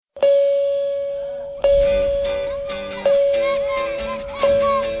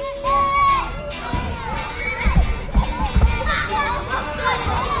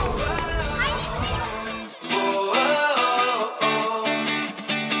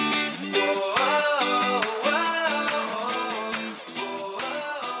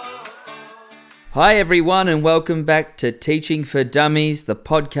Hi everyone and welcome back to Teaching for Dummies, the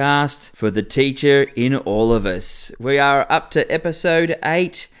podcast for the teacher in all of us. We are up to episode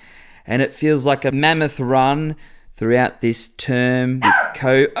 8 and it feels like a mammoth run throughout this term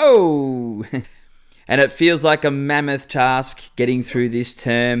with and it feels like a mammoth task getting through this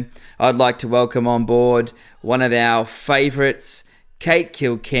term. I'd like to welcome on board one of our favourites, Kate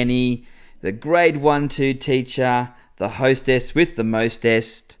Kilkenny, the grade 1-2 teacher, the hostess with the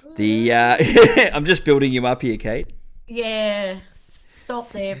mostest. I'm just building you up here, Kate. Yeah,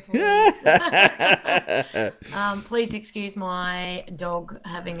 stop there, please. Please excuse my dog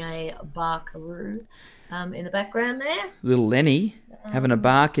having a barkaroo in the background there. Little Lenny having a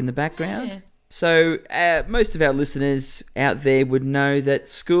bark in the background. Yeah. So most of our listeners out there would know that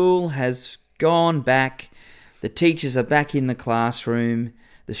school has gone back. The teachers are back in the classroom.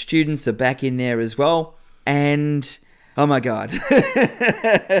 The students are back in there as well. And oh my God.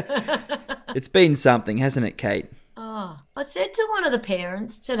 It's been something, hasn't it, Kate? Oh, I said to one of the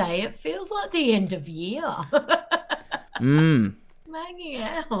parents today, it feels like the end of year. I'm hanging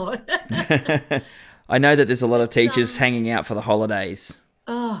out. I know that there's a lot of teachers hanging out for the holidays.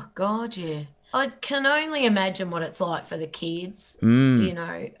 Oh, God, yeah. I can only imagine what it's like for the kids,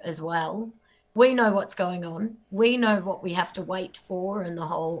 as well. We know what's going on. We know what we have to wait for and the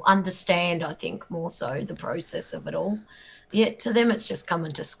whole understand, I think, more so the process of it all. Yet to them, it's just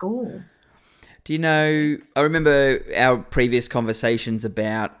coming to school. Do you know, I remember our previous conversations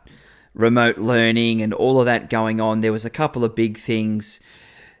about remote learning and all of that going on. There was a couple of big things.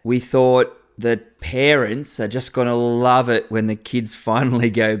 We thought that parents are just going to love it when the kids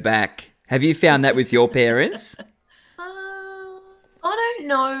finally go back. Have you found that with your parents? I don't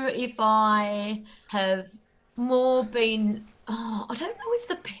know if I have more been... I don't know if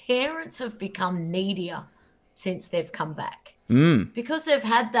the parents have become needier since they've come back. Because they've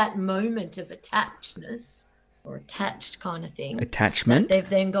had that moment of attachedness or attached kind of thing. Attachment? They've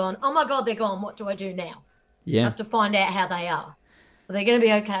then gone, oh my God, they're gone. What do I do now? Yeah. I have to find out how they are. Are they going to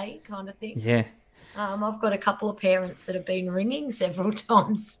be okay kind of thing? Yeah. I've got a couple of parents that have been ringing several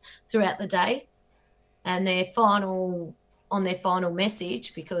times throughout the day, and their final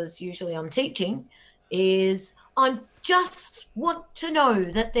message, because usually I'm teaching, is I just want to know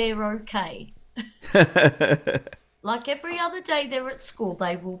that they're okay. Like every other day they're at school,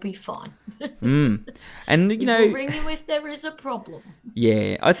 they will be fine. And We'll ring you if there is a problem.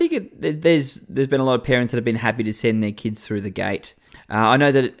 Yeah, I think there's been a lot of parents that have been happy to send their kids through the gate. I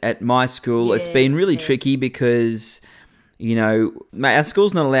know that at my school it's been really tricky because our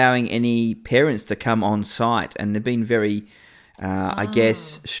school's not allowing any parents to come on site, and they've been very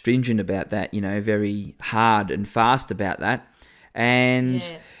stringent about that, very hard and fast about that. And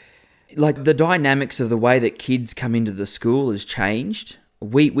like the dynamics of the way that kids come into the school has changed.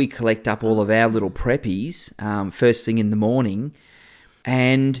 We collect up all of our little preppies first thing in the morning,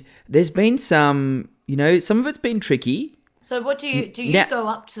 and there's been some of it's been tricky. So what do you go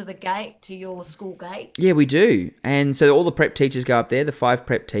up to the gate, to your school gate? Yeah, we do. And so all the prep teachers go up there, the 5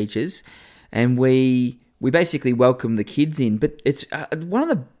 prep teachers, and we basically welcome the kids in. But it's one of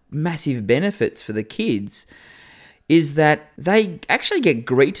the massive benefits for the kids is that they actually get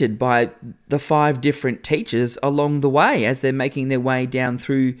greeted by the 5 different teachers along the way as they're making their way down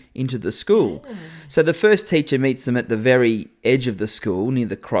through into the school. So the first teacher meets them at the very edge of the school near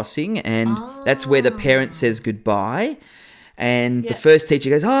the crossing, and that's where the parent says goodbye. And the first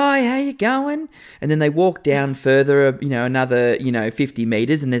teacher goes, "Hi, how you going?" And then they walk down further, another 50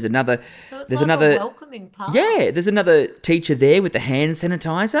 meters, and there's another. So it's there's like another a welcoming part. Yeah, there's another teacher there with the hand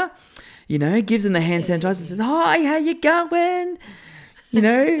sanitizer. Gives them the hand sanitizer and says, "Hi, how you going?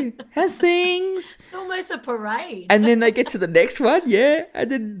 How's things?" It's almost a parade. And then they get to the next one,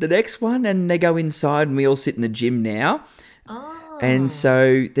 and then the next one, and they go inside, and we all sit in the gym now. And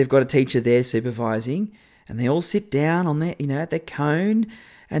so they've got a teacher there supervising, and they all sit down on their, at their cone,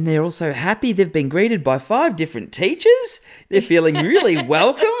 and they're also happy. They've been greeted by 5 different teachers. They're feeling really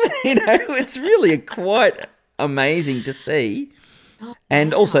welcome. It's really quite amazing to see.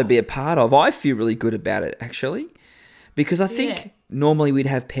 And also be a part of. I feel really good about it, actually, because I think normally we'd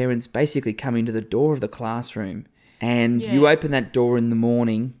have parents basically come into the door of the classroom, and you open that door in the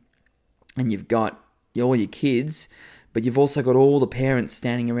morning and you've got all your kids, but you've also got all the parents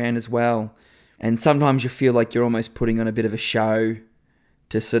standing around as well. And sometimes you feel like you're almost putting on a bit of a show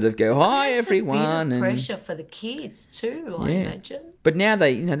to sort of go, "Hi, everyone." It's a bit of pressure for the kids too, I imagine. But now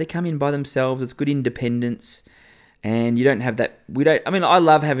they come in by themselves. It's good independence. And you don't have that. I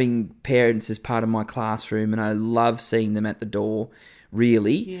love having parents as part of my classroom, and I love seeing them at the door,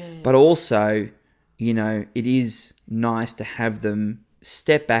 really. Yeah. But also, it is nice to have them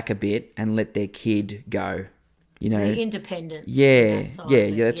step back a bit and let their kid go. You know, the independence. yeah, That side yeah,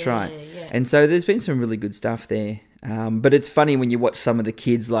 of yeah, it. that's Yeah, right. yeah. And so there's been some really good stuff there. But it's funny when you watch some of the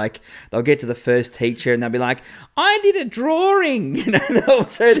kids, like they'll get to the first teacher and they'll be like, "I did a drawing," you know, and they'll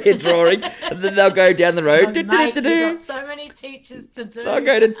show their drawing, and then they'll go down the road. Oh, "Do, do, do, mate, do, you've do." got so many teachers to I'll do.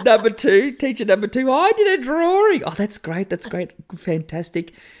 go to number two, teacher number two. "I did a drawing." "Oh, that's great. That's great.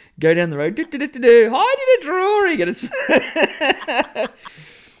 Fantastic." Go down the road. "Do, do, do, do, do. I did a drawing," and it's.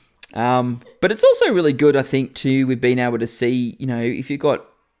 But it's also really good, I think, too. We've been able to see, you know, if you've got,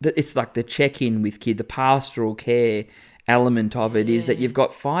 it's like the check-in with kid, the pastoral care element of it is that Yeah. you've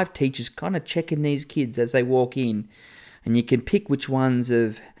got 5 teachers kind of checking these kids as they walk in, and you can pick which ones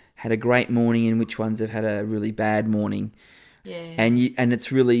have had a great morning and which ones have had a really bad morning. Yeah. And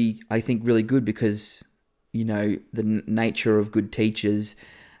it's really, I think, really good because, you know, the nature of good teachers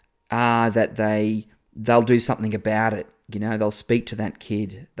are that they'll do something about it. You know, they'll speak to that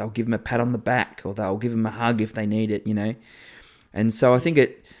kid. They'll give him a pat on the back, or they'll give him a hug if they need it. You know, and so I think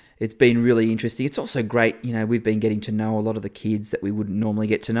it's been really interesting. It's also great. You know, we've been getting to know a lot of the kids that we wouldn't normally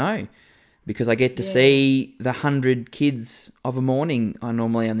get to know, because I get to Yeah. see the 100 kids of a morning. I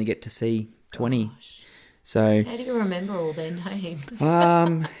normally only get to see 20. Gosh. So, How do you remember all their names?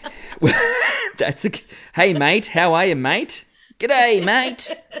 um, that's a hey mate, how are you, mate? G'day, mate.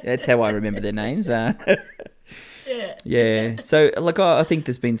 That's how I remember their names. Yeah. Yeah. So, like, I think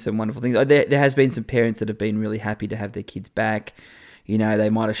there's been some wonderful things. There has been some parents that have been really happy to have their kids back. You know, they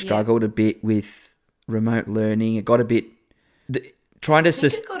might have Yeah. struggled a bit with remote learning. It got a bit trying to I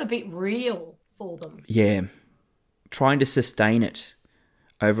think it got a bit real for them. yeah, trying to sustain it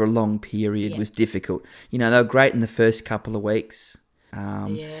over a long period Yeah. was difficult. You know, they were great in the first couple of weeks. Yeah.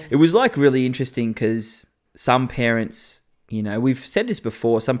 It was like really interesting because some parents, you know, we've said this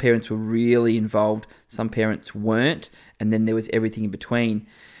before, some parents were really involved, some parents weren't, and then there was everything in between.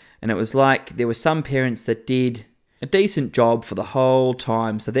 And it was like there were some parents that did a decent job for the whole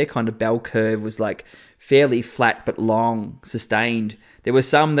time, so their kind of bell curve was like fairly flat but long, sustained. There were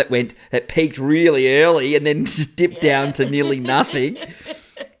some that peaked really early and then just dipped down to nearly nothing.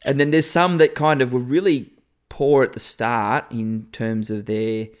 And then there's some that kind of were really poor at the start in terms of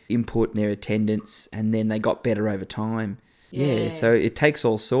their input and their attendance, and then they got better over time. Yeah, so it takes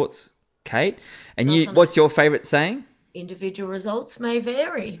all sorts, Kate. And Doesn't what's your favourite saying? Individual results may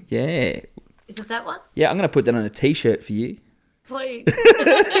vary. Yeah. Is it that one? Yeah, I'm going to put that on a T-shirt for you. Please.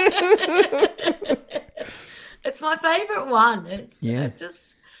 It's my favourite one. It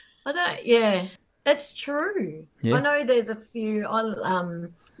just, I don't, yeah, it's true. Yeah. I know there's a few, I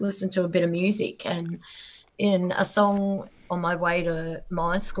listen to a bit of music, and in a song on my way to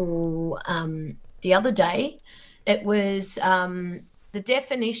my school the other day, it was the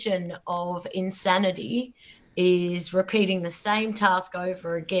definition of insanity is repeating the same task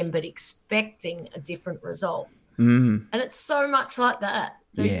over again but expecting a different result. And it's so much like that.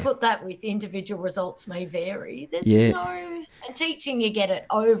 So you Yeah. put that with individual results may vary. There's Yeah. and teaching you get it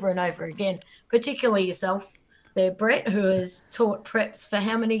over and over again, particularly yourself there, Brett, who has taught preps for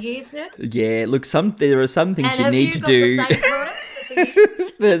how many years now? Yeah, look, there are some things And you have need you to got do. the same products at the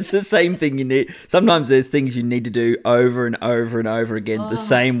end? There's the same thing you need. Sometimes there's things you need to do over and over and over again the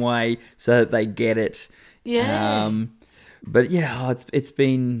same way so that they get it. Yeah. But yeah, it's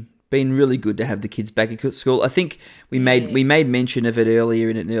been really good to have the kids back at school. I think we made mention of it earlier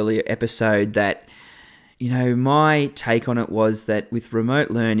in an earlier episode that, you know, my take on it was that with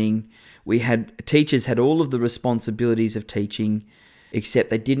remote learning, teachers had all of the responsibilities of teaching, except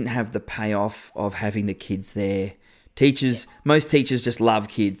they didn't have the payoff of having the kids there. Most teachers just love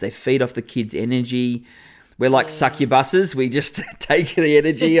kids. They feed off the kids' energy. We're like succubuses. We just take the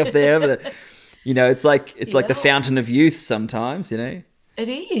energy of them. You know, it's like the fountain of youth sometimes, you know. It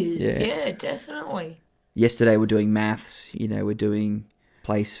is. Yeah, definitely. Yesterday we're doing maths, you know, we're doing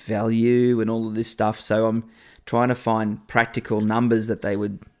place value and all of this stuff. So I'm trying to find practical numbers that they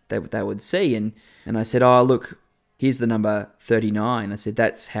would see. And I said, "Oh, look, here's the number 39. I said,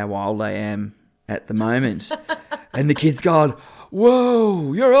 "That's how old I am at the moment." And the kid's gone,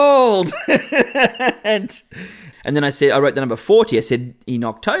 "Whoa, you're old." and then I wrote the number 40. I said, "In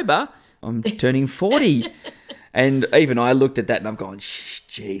October, I'm turning 40. And even I looked at that and I've gone,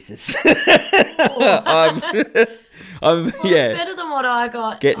 Jesus. Well, it's better than what I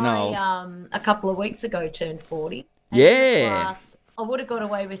got. Getting old. A couple of weeks ago turned 40. And Yeah. in the class, I would have got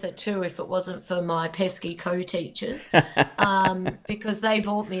away with it too if it wasn't for my pesky co-teachers, because they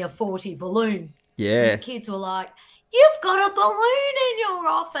bought me a 40 balloon. Yeah. And the kids were like, "You've got a balloon in your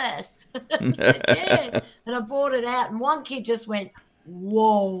office." I said, "Yeah." And I brought it out, and one kid just went,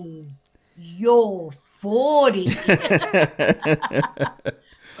 "Whoa." you're 40. I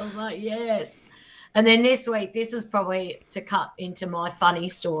was like, yes. And then this week, this is probably to cut into my funny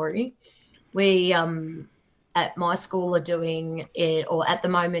story. We at my school are doing it, or at the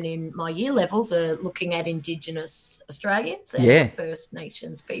moment in my year levels are looking at Indigenous Australians and First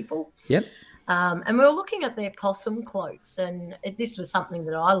Nations people. Yep. And we were looking at their possum cloaks, and this was something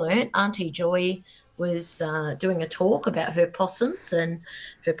that I learned. Auntie Joy was doing a talk about her possums and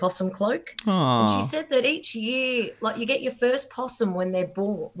her possum cloak. Aww. And she said that each year, like you get your first possum when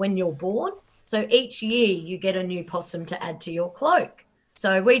you're born. So each year you get a new possum to add to your cloak.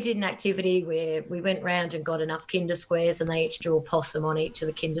 So we did an activity where we went round and got enough kinder squares, and they each drew a possum on each of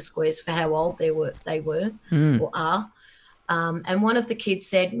the kinder squares for how old they were or are. And one of the kids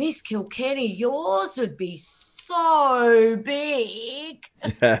said, Miss Kilkenny, yours would be so big.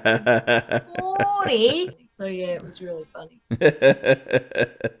 40. So, yeah, it was really funny.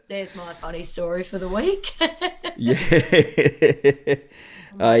 There's my funny story for the week. Yeah.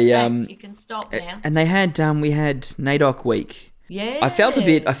 Thanks, you can stop now. And they had, we had NAIDOC week. Yeah. I felt a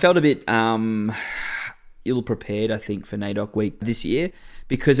bit ill-prepared, I think, for NAIDOC week this year,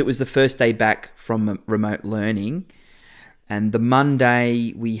 because it was the first day back from remote learning. And the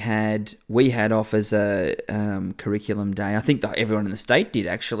Monday we had off as a curriculum day. I think that everyone in the state did,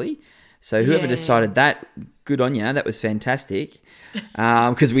 actually. So whoever decided that, good on you. That was fantastic,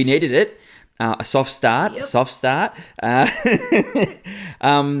 because we needed it. A soft start. But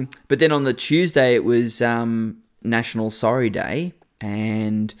then on the Tuesday it was National Sorry Day,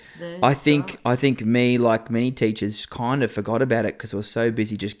 and I think me, like many teachers, kind of forgot about it because we were so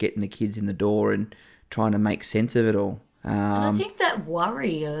busy just getting the kids in the door and trying to make sense of it all. And I think that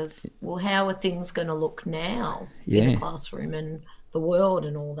worry of, well, how are things going to look now in the classroom and the world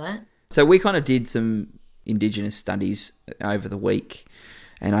and all that? So we kind of did some Indigenous studies over the week,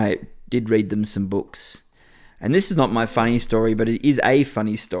 and I did read them some books. And this is not my funny story, but it is a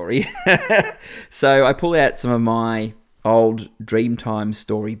funny story. So I pull out some of my old Dreamtime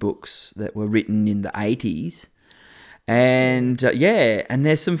story books that were written in the 80s. And and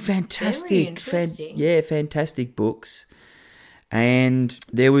there's some fantastic, fantastic books. And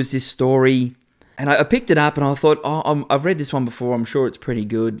there was this story, and I picked it up, and I thought, I've read this one before. I'm sure it's pretty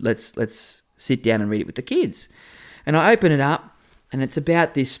good. Let's sit down and read it with the kids. And I open it up, and it's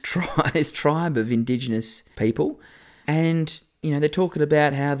about this tribe of Indigenous people, and they're talking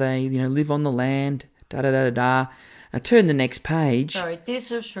about how they live on the land. Da da da da da. I turn the next page. Sorry,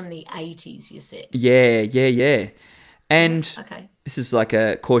 this was from the 80s. You said. Yeah. And this is like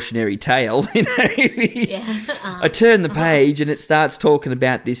a cautionary tale, I turn the page and it starts talking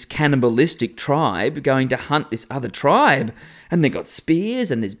about this cannibalistic tribe going to hunt this other tribe, and they got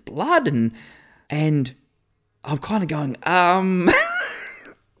spears and there's blood, and I'm kind of going, Alrighty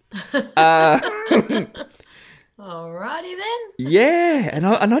then. Yeah, and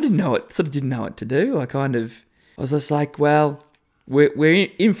I didn't know it. Sort of didn't know what to do. I was just like, well, we're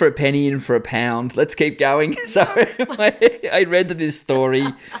in for a penny, in for a pound. Let's keep going. So I read this story,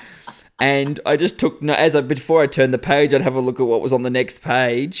 and I just took before I turned the page, I'd have a look at what was on the next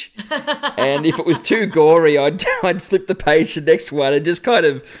page, and if it was too gory, I'd flip the page to the next one and just kind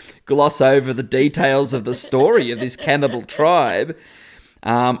of gloss over the details of the story of this cannibal tribe.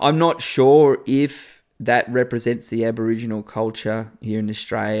 I'm not sure if that represents the Aboriginal culture here in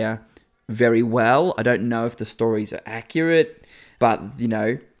Australia very well. I don't know if the stories are accurate. But,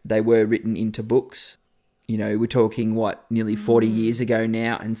 they were written into books. We're talking, nearly 40 years ago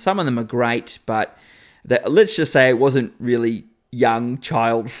now. And some of them are great, but let's just say it wasn't really young,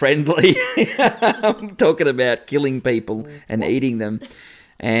 child-friendly. I'm talking about killing people and eating them.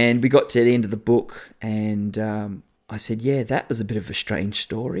 And we got to the end of the book, and I said, yeah, that was a bit of a strange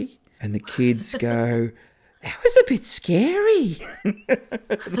story. And the kids go, that was a bit scary.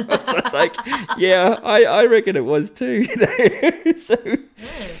 I was like, yeah, I reckon it was too. So,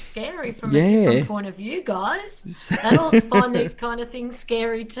 yeah, scary from a different point of view, guys. Adults find these kind of things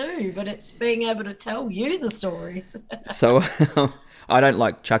scary too, but it's being able to tell you the stories. So I don't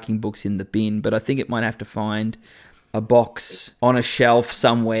like chucking books in the bin, but I think it might have to find a box on a shelf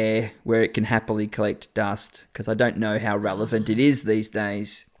somewhere where it can happily collect dust, because I don't know how relevant it is these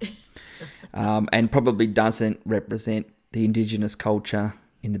days. And probably doesn't represent the Indigenous culture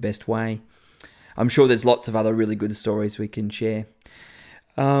in the best way. I'm sure there's lots of other really good stories we can share.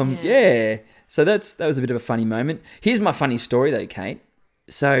 So that was a bit of a funny moment. Here's my funny story though, Kate.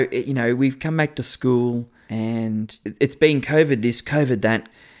 So, we've come back to school, and it's been COVID this, COVID that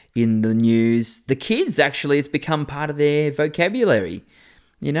in the news. The kids, actually, it's become part of their vocabulary,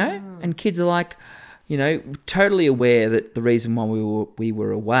 and kids are like, you know, totally aware that the reason why we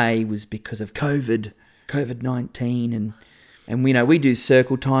were away was because of COVID-19, and we know we do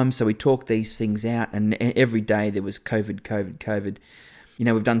circle time, so we talk these things out, and every day there was COVID. You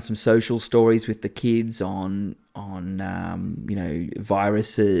know, we've done some social stories with the kids on you know,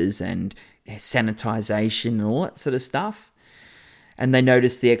 viruses and sanitization and all that sort of stuff. And they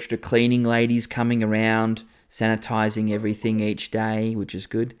noticed the extra cleaning ladies coming around, sanitizing everything each day, which is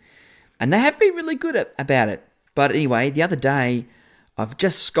good. And they have been really good about it. But anyway, the other day, I've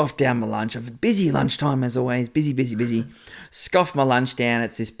just scoffed down my lunch. I've a busy lunchtime as always. Busy. Scoffed my lunch down.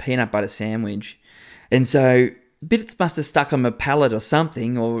 It's this peanut butter sandwich. And so bits must have stuck on my palate or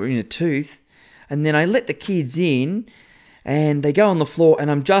something, or in a tooth. And then I let the kids in, and they go on the floor,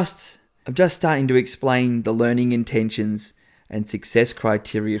 and I'm just starting to explain the learning intentions and success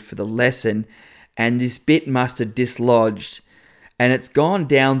criteria for the lesson, and this bit must have dislodged, and it's gone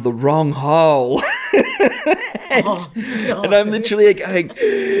down the wrong hole. And I'm literally going,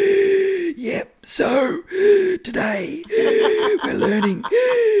 yep, so today we're learning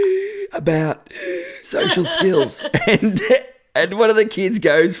about social skills. And one of the kids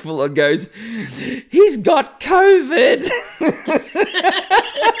goes full on goes, he's got COVID.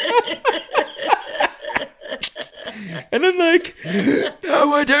 And I'm like,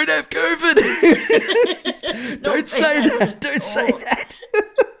 no, I don't have COVID. Don't say that. Don't say that.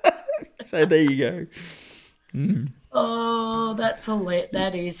 So there you go. Oh, that's hilarious.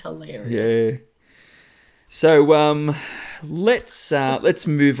 That is hilarious. Yeah. So let's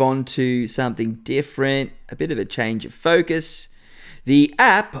move on to something different, a bit of a change of focus. The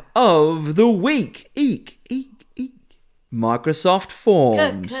app of the week. Eek. Microsoft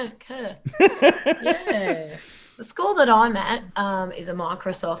Forms. Yeah. The school that I'm at is a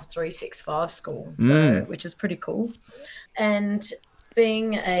Microsoft 365 school, so which is pretty cool. And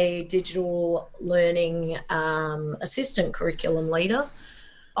being a digital learning assistant curriculum leader,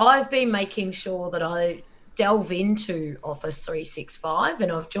 I've been making sure that I delve into Office 365,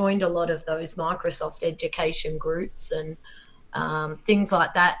 and I've joined a lot of those Microsoft education groups and things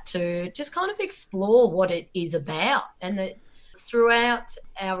like that to just kind of explore what it is about. And that throughout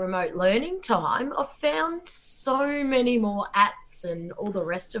our remote learning time, I've found so many more apps and all the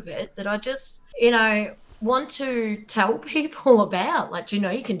rest of it that I just, want to tell people about. Like, do you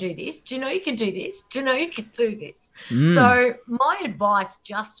know you can do this? Do you know you can do this? Do you know you can do this? So my advice,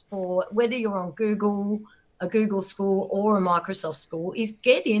 just for whether you're on Google, a Google school or a Microsoft school, is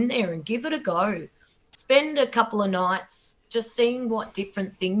get in there and give it a go. Spend a couple of nights just seeing what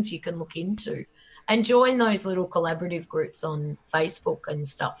different things you can look into, and join those little collaborative groups on Facebook and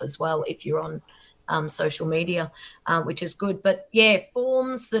stuff as well if you're on social media, which is good. But yeah,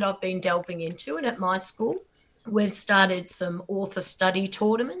 forms that I've been delving into, and at my school we've started some author study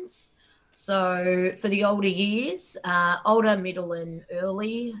tournaments. So for the older years, older, middle and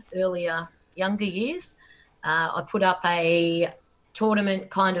younger years, I put up a tournament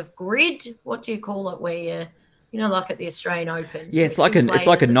kind of grid. What do you call it? Where like at the Australian Open. Yeah, it's like a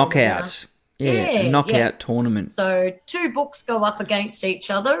knockout. A knockout tournament. So 2 books go up against each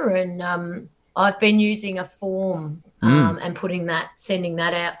other, and I've been using a form and sending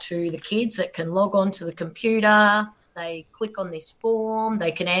that out to the kids that can log on to the computer. They click on this form.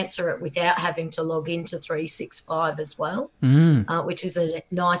 They can answer it without having to log into 365 as well, which is a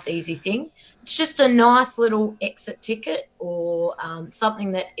nice, easy thing. It's just a nice little exit ticket, or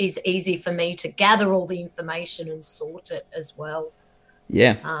something that is easy for me to gather all the information and sort it as well.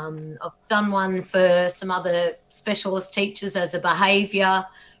 Yeah. I've done one for some other specialist teachers as a behaviour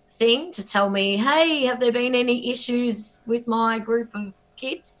thing to tell me, hey, have there been any issues with my group of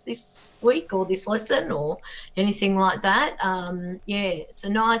kids this week or this lesson or anything like that. It's a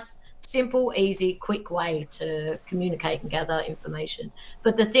nice, simple, easy, quick way to communicate and gather information.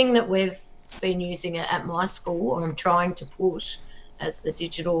 But the thing that we've been using it at my school, or I'm trying to push as the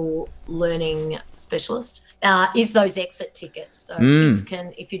digital learning specialist, is those exit tickets. So kids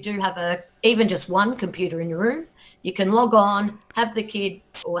can, if you do have even just one computer in your room, you can log on, have the kid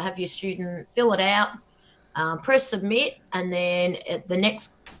or have your student fill it out, press submit, and then the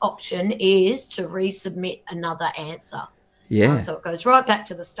next option is to resubmit another answer. Yeah. So it goes right back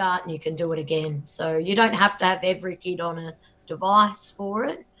to the start and you can do it again. So you don't have to have every kid on a device for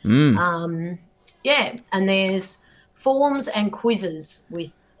it. And there's forms and quizzes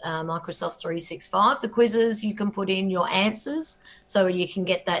with Microsoft 365. The quizzes, you can put in your answers so you can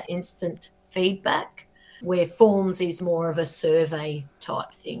get that instant feedback, where forms is more of a survey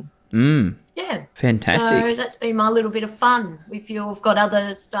type thing. Yeah. Fantastic. So that's been my little bit of fun. If you've got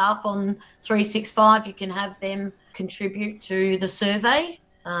other staff on 365, you can have them contribute to the survey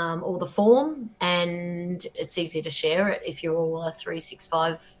or the form, and it's easy to share it if you're all a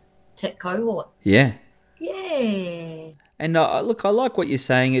 365 tech cohort. Yeah. Yeah. And look, I like what you're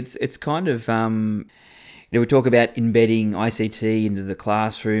saying. It's kind of we talk about embedding ICT into the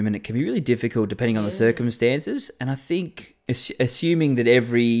classroom, and it can be really difficult depending on the Yeah. circumstances. And I think assuming that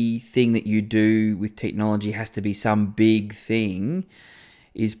everything that you do with technology has to be some big thing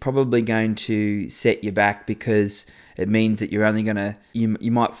is probably going to set you back, because it means that you're only going to,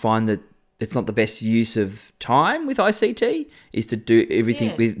 you might find that it's not the best use of time with ICT is to do everything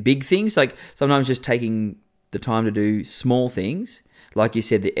Yeah. with big things. Like sometimes just taking the time to do small things, like you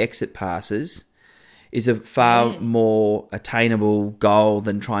said, the exit passes, is a far Yeah. more attainable goal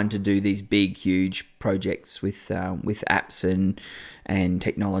than trying to do these big, huge projects with apps and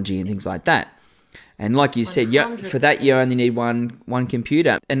technology and things like that. And like you said, yeah, for that you 100%. only need one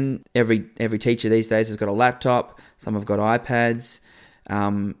computer, and every teacher these days has got a laptop. Some have got iPads.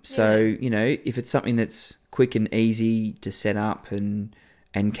 So Yeah. if it's something that's quick and easy to set up and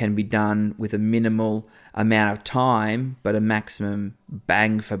can be done with a minimal amount of time but a maximum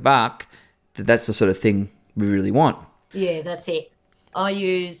bang for buck, that's the sort of thing we really want. Yeah, that's it. I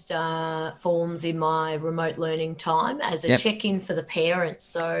used forms in my remote learning time as a Yep. check-in for the parents.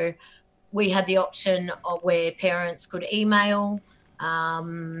 So we had the option of where parents could email.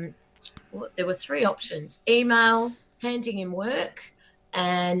 Um, there were three options: email, handing in work,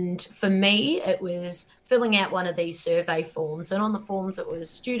 and for me, it was filling out one of these survey forms. And on the forms, it was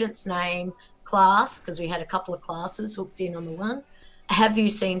student's name, class, because we had a couple of classes hooked in on the one. Have you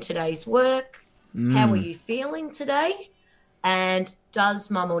seen today's work? How are you feeling today? And does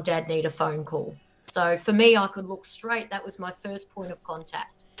mum or dad need a phone call? So for me, I could look straight. That was my first point of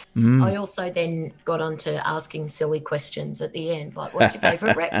contact. I also then got on to asking silly questions at the end, like, what's your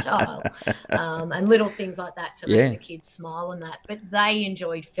favourite reptile? And little things like that to make Yeah. the kids smile and that. But they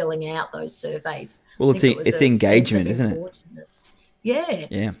enjoyed filling out those surveys. Well, I think it was it's a sense of engagement, isn't it? importance. Yeah.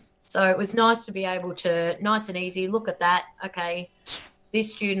 Yeah. So it was nice to be able to, nice and easy, look at that. Okay,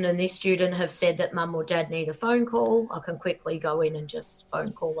 this student and this student have said that mum or dad need a phone call. I can quickly go in and just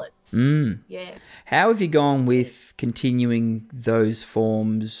phone call it. Yeah. How have you gone with continuing those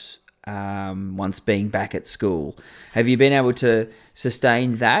forms once being back at school? Have you been able to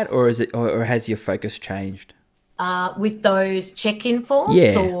sustain that, or or has your focus changed? With those check-in forms,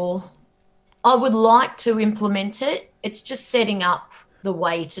 Yeah. or I would like to implement it. It's just setting up the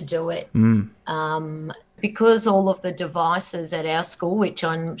way to do it. Because all of the devices at our school, which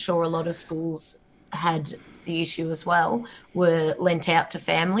I'm sure a lot of schools had the issue as well, were lent out to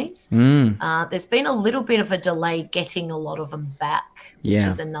families. There's been a little bit of a delay getting a lot of them back, which Yeah.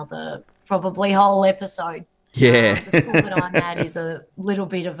 is another probably whole episode. Yeah. The school that I'm at is a little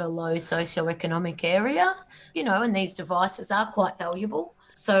bit of a low socioeconomic area, and these devices are quite valuable.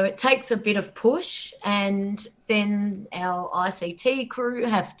 So it takes a bit of push, and then our ICT crew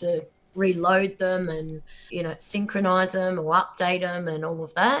have to reload them and, synchronize them or update them and all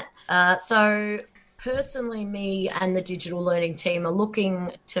of that. So personally, me and the digital learning team are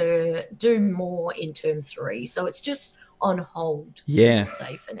looking to do more in term 3. So it's just on hold, Yeah. we'll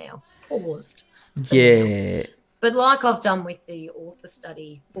say for now, paused for now. Yeah. But like I've done with the author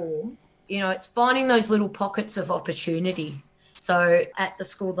study form, it's finding those little pockets of opportunity. So at the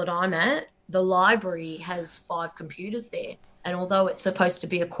school that I'm at, the library has 5 computers there. And although it's supposed to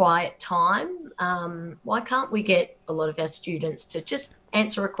be a quiet time, why can't we get a lot of our students to just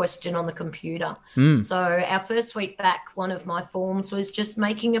answer a question on the computer? So our first week back, one of my forms was just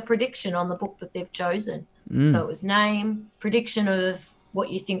making a prediction on the book that they've chosen. So it was name, prediction of what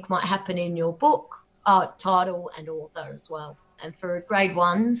you think might happen in your book, title and author as well. And for grade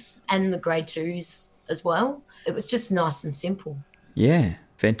 1s and the grade 2s as well, it was just nice and simple. Yeah.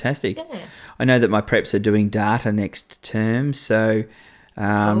 Fantastic. Yeah. I know that my preps are doing data next term, so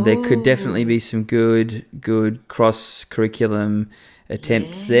there could definitely be some good cross curriculum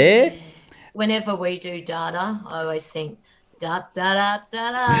attempts there. Whenever we do data, I always think da da da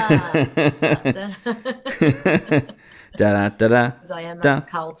da da. Da, Da da da da. because I am a Da.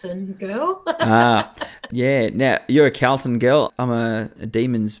 Carlton girl. Yeah. Now you're a Carlton girl. I'm a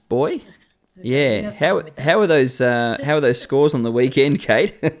Demons boy. Yeah. have fun with that. How are those scores on the weekend,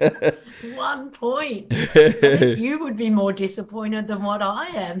 Kate? 1 point. I think you would be more disappointed than what I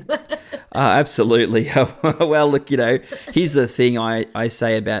am. Absolutely. Well, look, here's the thing I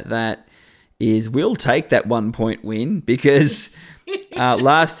say about that is we'll take that 1 point win, because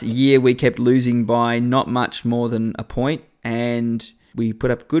last year we kept losing by not much more than a point, and we put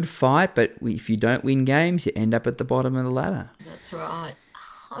up a good fight, but if you don't win games, you end up at the bottom of the ladder. That's right.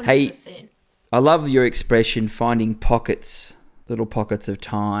 100%. Hey, I love your expression, finding pockets little pockets of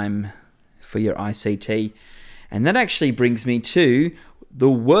time for your ICT. And that actually brings me to the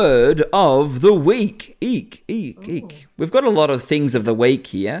word of the week. Eek, eek, eek. We've got a lot of things of the week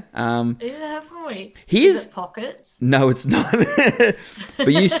here. Yeah, haven't we? Here's Is it pockets? No, it's not.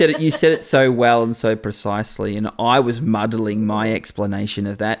 But you said it. You said it so well and so precisely, and I was muddling my explanation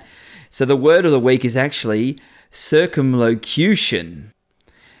of that. So the word of the week is actually circumlocution,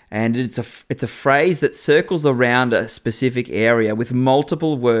 and it's a phrase that circles around a specific area with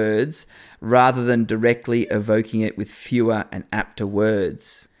multiple words rather than directly evoking it with fewer and apter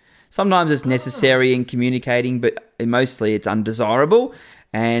words. Sometimes it's necessary in communicating, but mostly it's undesirable.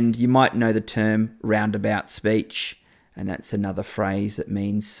 And you might know the term roundabout speech, and that's another phrase that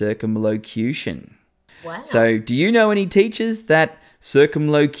means circumlocution. Wow. So do you know any teachers that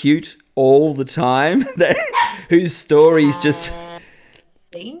circumlocute all the time, whose stories just...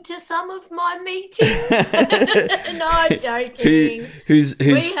 Been to some of my meetings. No, joking.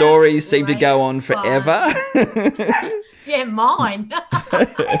 Whose stories seem to go on forever. Yeah, mine.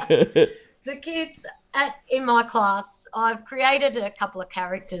 The kids in my class, I've created a couple of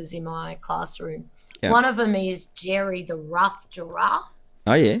characters in my classroom. Yeah. One of them is Jerry the rough giraffe.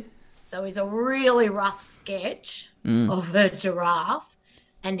 Oh, yeah. So he's a really rough sketch of a giraffe.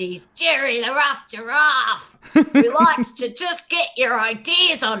 And he's Jerry the rough giraffe who likes to just get your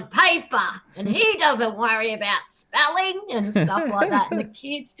ideas on paper, and he doesn't worry about spelling and stuff like that. And the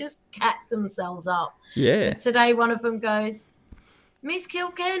kids just cat themselves up. Yeah. But today one of them goes, Miss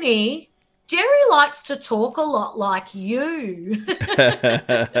Kilkenny, Jerry likes to talk a lot like you.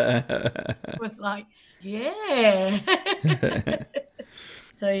 I was like, yeah.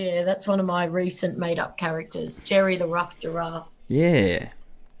 So, yeah, that's one of my recent made-up characters, Jerry the rough giraffe. Yeah.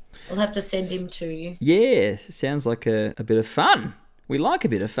 I'll have to send him to you. Yeah, sounds like a bit of fun. We like a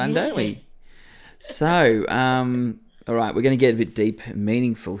bit of fun, don't we? So, all right, we're going to get a bit deep and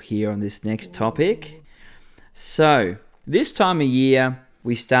meaningful here on this next topic. So, this time of year,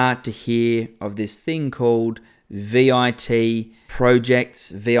 we start to hear of this thing called VIT Projects,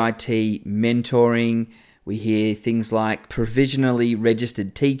 VIT mentoring. We hear things like provisionally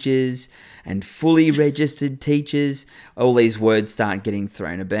registered teachers and fully registered teachers. All these words start getting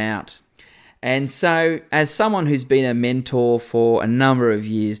thrown about. And so, as someone who's been a mentor for a number of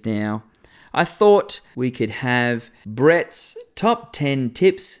years now, I thought we could have Brett's top 10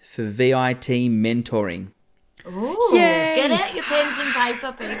 tips for VIT mentoring. Ooh, yay! Get out your pens and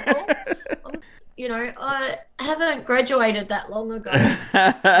paper, people. You know, I haven't graduated that long ago.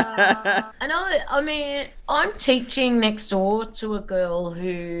 And I mean, I'm teaching next door to a girl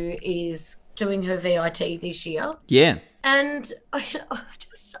who is doing her VIT this year. Yeah. And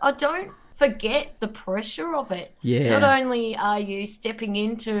I don't forget the pressure of it. Yeah. Not only are you stepping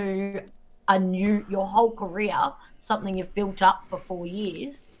into your whole career, something you've built up for 4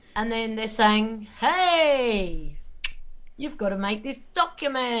 years, and then they're saying, hey, you've got to make this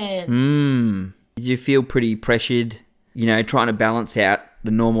document. Did you feel pretty pressured, trying to balance out the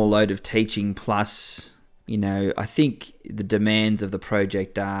normal load of teaching plus, I think the demands of the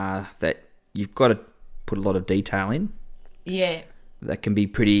project are that you've got to put a lot of detail in. Yeah. That can be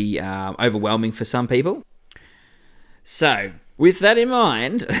pretty overwhelming for some people. So, with that in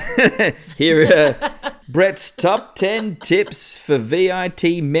mind, here are Brett's top 10 tips for VIT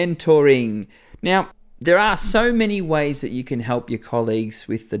mentoring. Now, there are so many ways that you can help your colleagues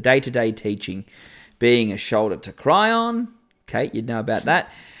with the day-to-day teaching. Being a shoulder to cry on, Kate, you'd know about that.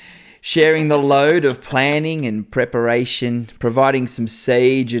 Sharing the load of planning and preparation, providing some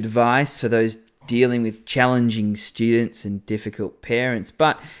sage advice for those dealing with challenging students and difficult parents.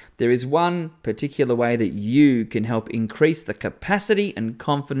 But there is one particular way that you can help increase the capacity and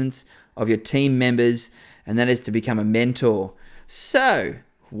confidence of your team members, and that is to become a mentor. So,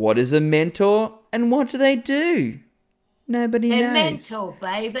 what is a mentor and what do they do? Nobody knows. A mentor,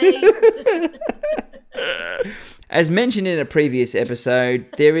 baby. As mentioned in a previous episode,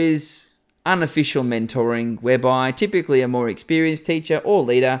 there is unofficial mentoring whereby typically a more experienced teacher or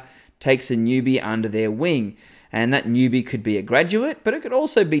leader takes a newbie under their wing. And that newbie could be a graduate, but it could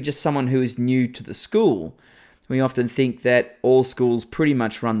also be just someone who is new to the school. We often think that all schools pretty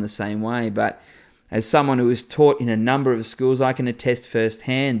much run the same way, but as someone who has taught in a number of schools, I can attest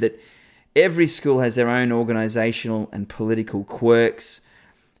firsthand that every school has their own organisational and political quirks,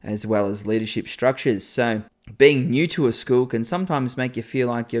 as well as leadership structures. So being new to a school can sometimes make you feel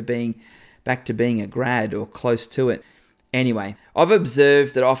like you're back to being a grad or close to it. Anyway, I've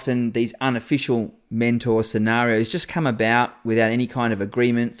observed that often these unofficial mentor scenarios just come about without any kind of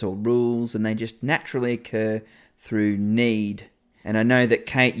agreements or rules, and they just naturally occur through need. And I know that,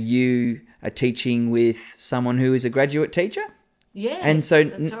 Kate, you are teaching with someone who is a graduate teacher? And so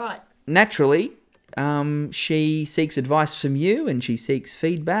that's right. naturally, she seeks advice from you and she seeks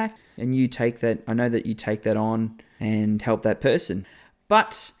feedback, and you take that. I know that you take that on and help that person.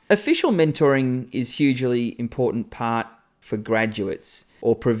 But official mentoring is hugely important part for graduates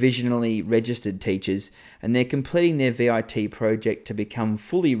or provisionally registered teachers, and they're completing their VIT project to become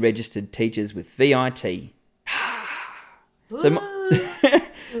fully registered teachers with VIT. So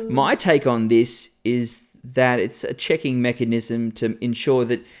my take on this is that it's a checking mechanism to ensure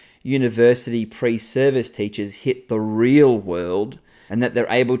that university pre-service teachers hit the real world and that they're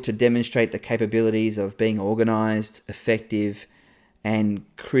able to demonstrate the capabilities of being organised, effective, and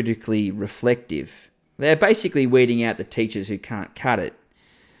critically reflective. They're basically weeding out the teachers who can't cut it.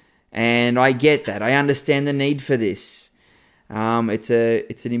 And I get that. I understand the need for this. It's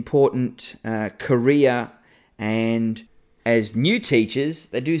an important career, and as new teachers,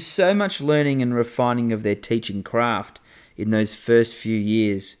 they do so much learning and refining of their teaching craft in those first few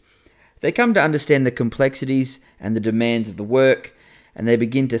years. They come to understand the complexities and the demands of the work, and they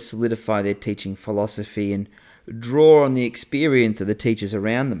begin to solidify their teaching philosophy and draw on the experience of the teachers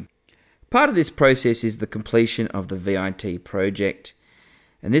around them. Part of this process is the completion of the VIT project,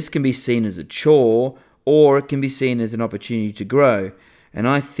 and this can be seen as a chore or it can be seen as an opportunity to grow, and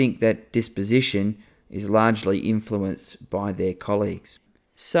I think that disposition is largely influenced by their colleagues.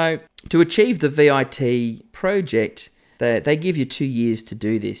 So, to achieve the VIT project, they give you 2 years to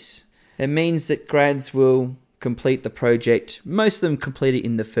do this. It means that grads will complete the project. Most of them complete it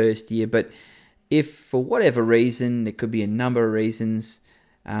in the first year, but if for whatever reason, there could be a number of reasons,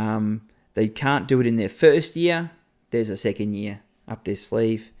 they can't do it in their first year, there's a second year up their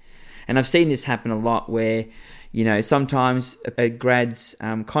sleeve. And I've seen this happen a lot where, sometimes a grad's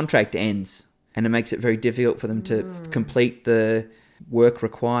contract ends and it makes it very difficult for them to complete the work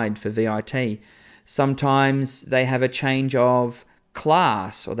required for VIT. Sometimes they have a change of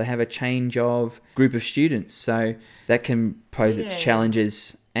class or they have a change of group of students, so that can pose its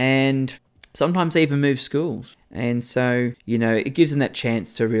challenges. And sometimes they even move schools, and so it gives them that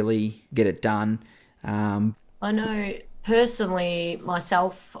chance to really get it done. I know personally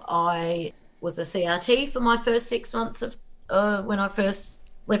myself, I was a CRT for my first 6 months of when I first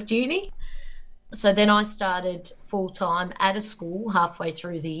left uni. So then I started full-time at a school halfway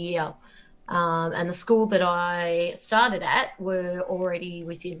through the year. And the school that I started at were already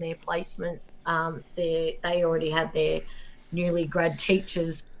within their placement. They already had their newly grad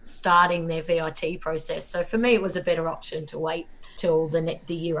teachers starting their VIT process. So for me, it was a better option to wait till the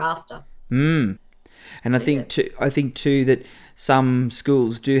year after. And I think too that some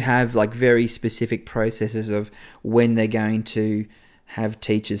schools do have like very specific processes of when they're going to have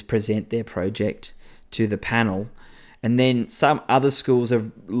teachers present their project to the panel. And then some other schools are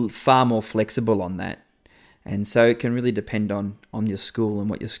far more flexible on that. And so it can really depend on your school and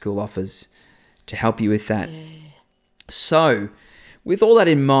what your school offers to help you with that. Yeah. So with all that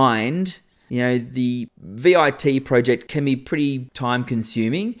in mind, the VIT project can be pretty time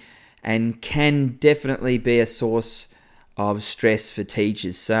consuming and can definitely be a source of stress for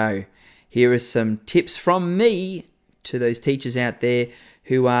teachers. So here are some tips from me to those teachers out there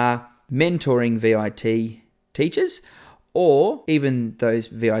who are mentoring VIT teachers or even those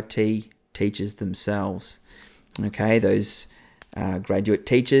VIT teachers themselves. Okay, those graduate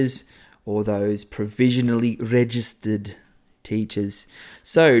teachers or those provisionally registered teachers.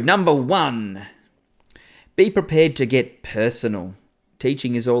 So, number 1, be prepared to get personal.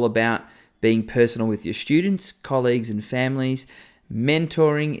 Teaching is all about being personal with your students, colleagues, and families.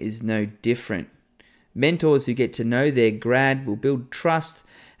 Mentoring is no different. Mentors who get to know their grad will build trust,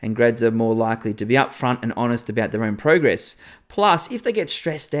 and grads are more likely to be upfront and honest about their own progress. Plus, if they get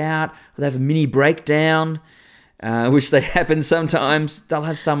stressed out or they have a mini breakdown, which they happen sometimes, they'll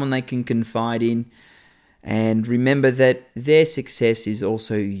have someone they can confide in. And remember that their success is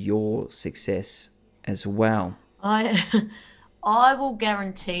also your success as well. I will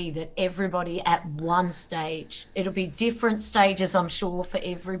guarantee that everybody at one stage, it'll be different stages, I'm sure, for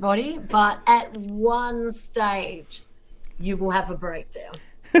everybody, but at one stage, you will have a breakdown.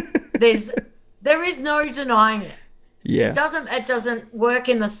 There is no denying it. Yeah. It doesn't work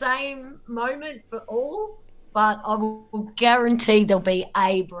in the same moment for all, but I will guarantee there'll be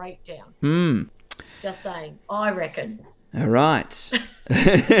a breakdown. Just saying, I reckon. All right.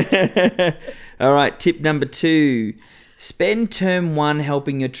 All right, tip number 2. Spend term 1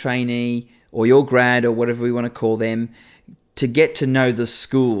 helping your trainee or your grad or whatever we want to call them to get to know the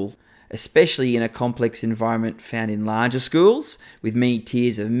school, especially in a complex environment found in larger schools with many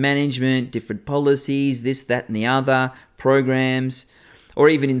tiers of management, different policies, this, that, and the other, programs. or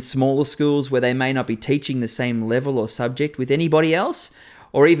even in smaller schools where they may not be teaching the same level or subject with anybody else,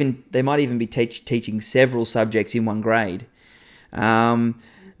 or even they might even be teaching several subjects in one grade.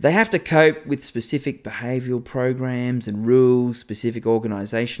 They have to cope with specific behavioural programs and rules, specific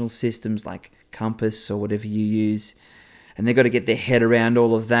organisational systems like Compass or whatever you use. And they've got to get their head around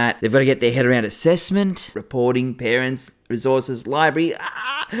all of that. They've got to get their head around assessment, reporting, parents, resources, library,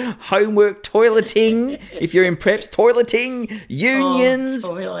 homework, toileting. If you're in preps, toileting, unions.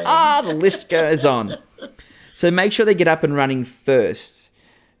 The list goes on. So make sure they get up and running first.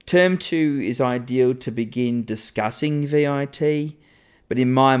 Term 2 is ideal to begin discussing VIT. But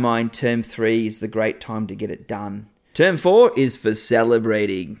in my mind, Term 3 is the great time to get it done. Term 4 is for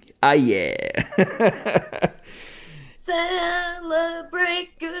celebrating. Yeah.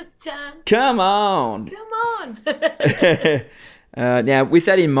 Celebrate good times. Come on. Now, with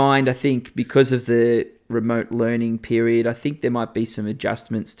that in mind, I think because of the remote learning period, I think there might be some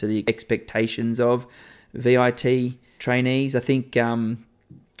adjustments to the expectations of VIT trainees. I think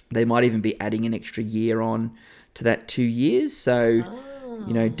they might even be adding an extra year on to that 2 years. So,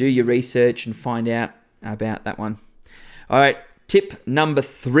 do your research and find out about that one. All right, tip number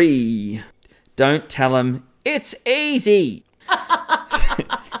 3. Don't tell them it's easy.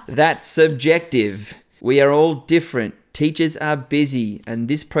 That's subjective. We are all different. Teachers are busy, and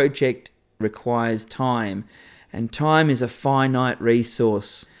this project requires time. And time is a finite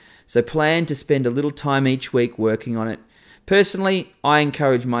resource. So plan to spend a little time each week working on it. Personally, I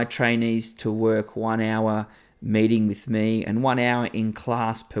encourage my trainees to work 1 hour meeting with me and 1 hour in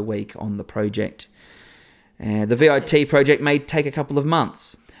class per week on the project. The VIT project may take a couple of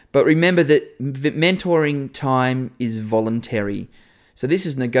months. But remember that mentoring time is voluntary. So this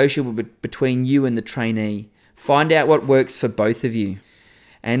is negotiable between you and the trainee. Find out what works for both of you.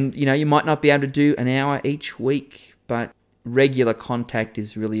 And, you might not be able to do an hour each week, but regular contact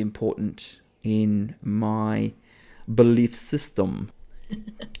is really important in my belief system.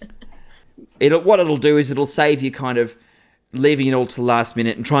 What it'll do is it'll save you kind of leaving it all to the last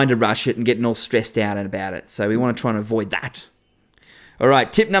minute and trying to rush it and getting all stressed out about it. So we want to try and avoid that. All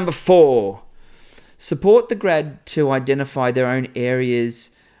right, tip number 4. Support the grad to identify their own areas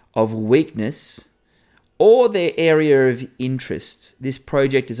of weakness or their area of interest. This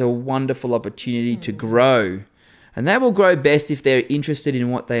project is a wonderful opportunity to grow, and they will grow best if they're interested in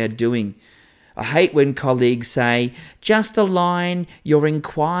what they are doing. I hate when colleagues say, just align your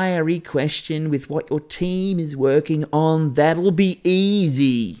inquiry question with what your team is working on. That'll be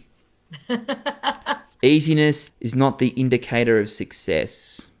easy. Easiness is not the indicator of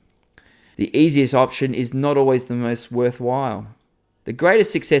success. The easiest option is not always the most worthwhile. The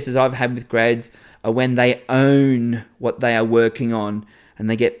greatest successes I've had with grads are when they own what they are working on and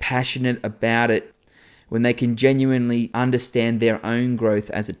they get passionate about it, when they can genuinely understand their own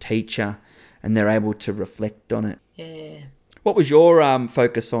growth as a teacher and they're able to reflect on it. Yeah. What was your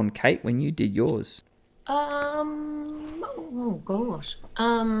focus on, Kate, when you did yours? Oh gosh.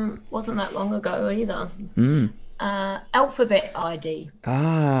 Wasn't that long ago either. Alphabet ID.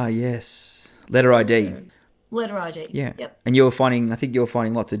 Ah, yes. Letter ID. Letter ID. Yeah. Yep. And I think you were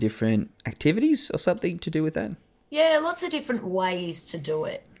finding lots of different activities or something to do with that? Yeah, lots of different ways to do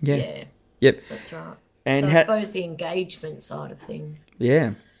it. Yeah. Yep. That's right. And so I suppose the engagement side of things.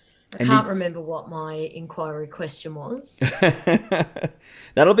 Yeah. I can't remember what my inquiry question was.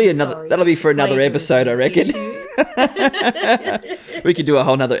 That'll be for another episode, I reckon. We could do a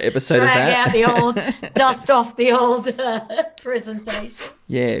whole nother episode of that. Drag out the old, dust off the old presentation.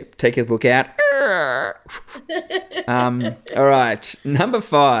 Yeah, take your book out. All right, number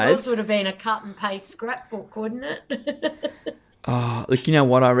 5. This would have been a cut and paste scrapbook, wouldn't it? Oh, look, you know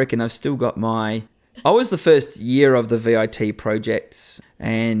what? I reckon I've still got I was the first year of the VIT projects,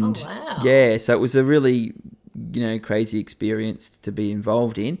 and yeah, so it was a really, crazy experience to be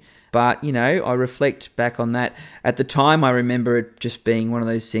involved in. But, I reflect back on that. At the time, I remember it just being one of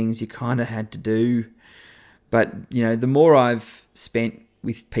those things you kind of had to do. But, the more I've spent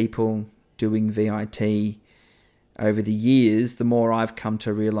with people doing VIT over the years, the more I've come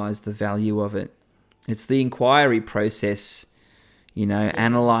to realise the value of it. It's the inquiry process,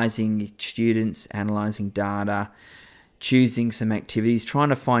 analysing students, analysing data, choosing some activities, trying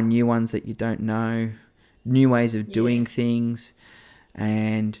to find new ones that you don't know, new ways of doing things,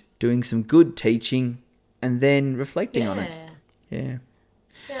 and doing some good teaching, and then reflecting on it. Yeah.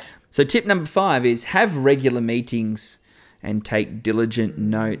 So tip number 5 is have regular meetings and take diligent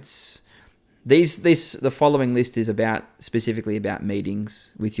notes. The following list is specifically about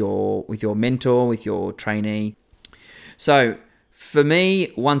meetings with your mentor, with your trainee. So for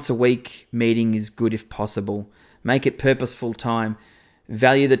me, once a week meeting is good if possible. Make it purposeful time.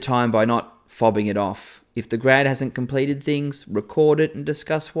 Value the time by not fobbing it off. If the grad hasn't completed things, record it and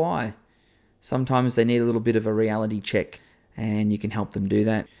discuss why. Sometimes they need a little bit of a reality check, and you can help them do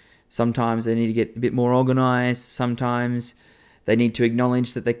that. Sometimes they need to get a bit more organised. Sometimes they need to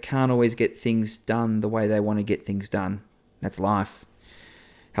acknowledge that they can't always get things done the way they want to get things done. That's life.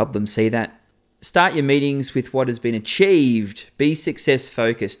 Help them see that. Start your meetings with what has been achieved. Be success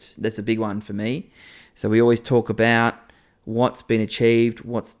focused. That's a big one for me. So we always talk about what's been achieved,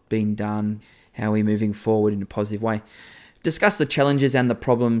 what's been done, how we're moving forward in a positive way. Discuss the challenges and the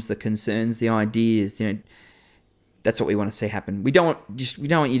problems, the concerns, the ideas. That's what we want to see happen. We don't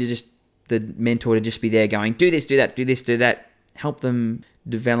want you to just, the mentor, to just be there going, do this, do that, do this, do that. Help them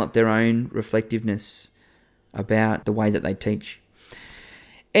develop their own reflectiveness about the way that they teach.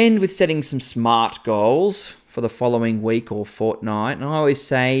 End with setting some SMART goals for the following week or fortnight. And I always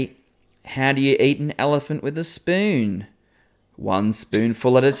say, how do you eat an elephant with a spoon? One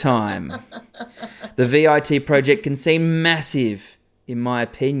spoonful at a time. The VIT project can seem massive. In my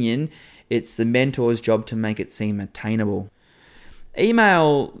opinion, it's the mentor's job to make it seem attainable.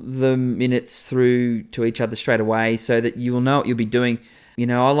 Email the minutes through to each other straight away so that you will know what you'll be doing.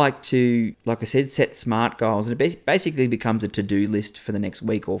 I like to, like I said, set SMART goals, and it basically becomes a to-do list for the next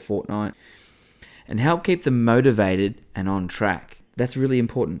week or fortnight, and help keep them motivated and on track. That's really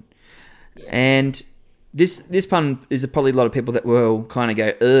important. Yeah. And this one is probably a lot of people that will kind of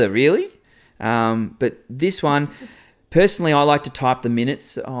go, really? But this one, personally, I like to type the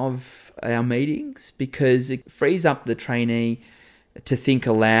minutes of our meetings because it frees up the trainee to think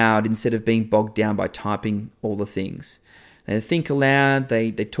aloud instead of being bogged down by typing all the things. They think aloud,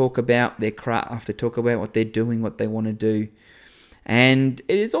 they talk about their craft, they talk about what they're doing, what they want to do. And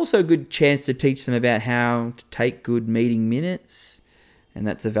it is also a good chance to teach them about how to take good meeting minutes, and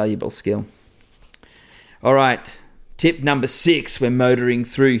that's a valuable skill. All right, tip number 6, we're motoring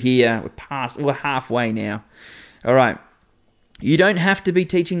through here. We're halfway now. All right, you don't have to be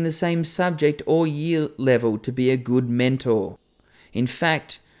teaching the same subject or year level to be a good mentor. In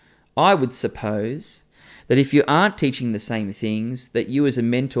fact, I would suppose that if you aren't teaching the same things, that you as a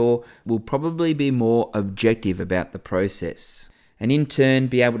mentor will probably be more objective about the process, and in turn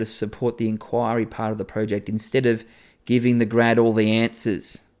be able to support the inquiry part of the project instead of giving the grad all the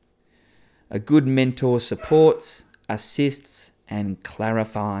answers. A good mentor supports, assists, and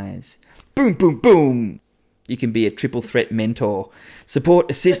clarifies. Boom, boom, boom. You can be a triple threat mentor. Support,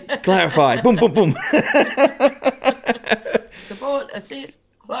 assist, clarify. Boom, boom, boom. Support, assist,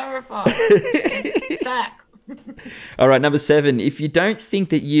 clarify. Sack. All right, number 7. If you don't think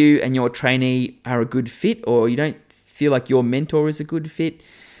that you and your trainee are a good fit, or you don't feel like your mentor is a good fit,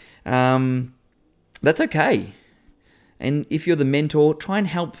 that's okay. And if you're the mentor, try and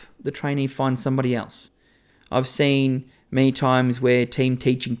help the trainee find somebody else. I've seen many times where team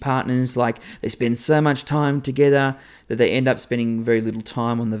teaching partners, they spend so much time together that they end up spending very little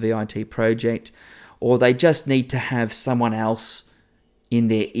time on the VIT project, or they just need to have someone else in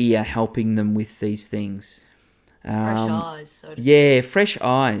their ear helping them with these things. Fresh eyes, so to speak. Yeah, fresh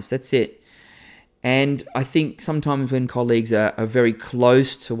eyes, that's it. And I think sometimes when colleagues are very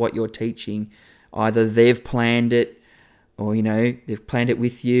close to what you're teaching, either they've planned it, or they've planned it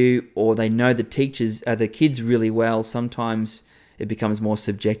with you, or they know the kids really well. Sometimes it becomes more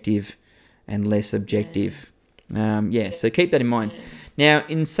subjective and less objective. So keep that in mind. Now,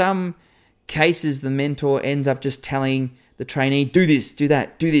 in some cases, the mentor ends up just telling the trainee, do this, do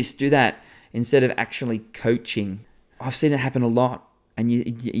that, do this, do that, instead of actually coaching. I've seen it happen a lot, and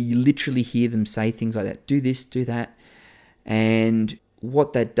you literally hear them say things like that, do this, do that. And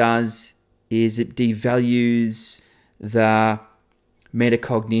what that does is it devalues the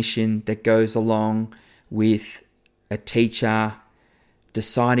metacognition that goes along with a teacher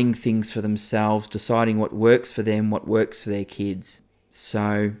deciding things for themselves, deciding what works for them, what works for their kids.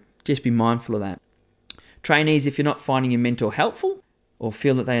 So just be mindful of that. Trainees, if you're not finding your mentor helpful, or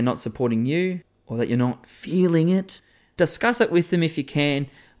feel that they are not supporting you, or that you're not feeling it, discuss it with them if you can,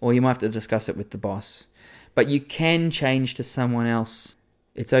 or you might have to discuss it with the boss. But you can change to someone else.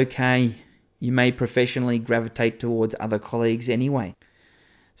 It's okay. You may professionally gravitate towards other colleagues anyway.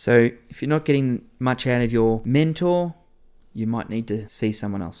 So if you're not getting much out of your mentor, you might need to see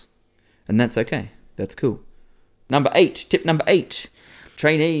someone else. And that's okay. That's cool. Tip number 8.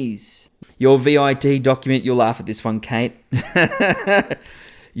 Trainees. Your VIT document, you'll laugh at this one, Kate.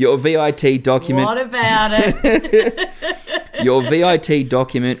 Your VIT document... What about it? Your VIT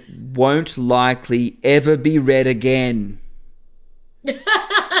document won't likely ever be read again.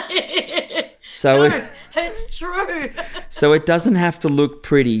 So It's true. So it doesn't have to look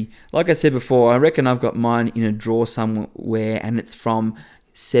pretty. Like I said before, I reckon I've got mine in a drawer somewhere, and it's from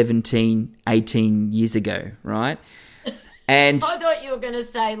 17, 18 years ago, right? And I thought you were going to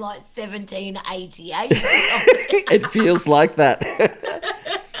say like 1788 or something. it feels like that.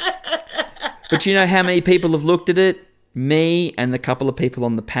 But you know how many people have looked at it? Me and the couple of people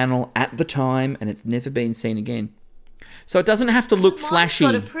on the panel at the time, and it's never been seen again. So it doesn't have to look flashy.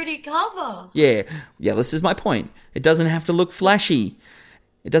 Mine's got a pretty cover. Yeah, this is my point. It doesn't have to look flashy.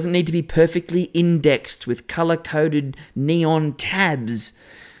 It doesn't need to be perfectly indexed with color-coded neon tabs.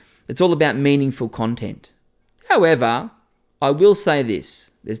 It's all about meaningful content. However, I will say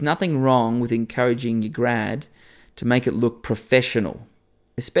this. There's nothing wrong with encouraging your grad to make it look professional,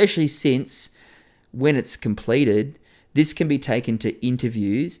 especially since when it's completed, this can be taken to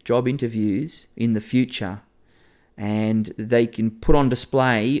interviews, job interviews in the future, and they can put on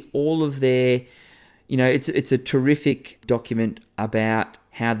display all of their, it's a terrific document about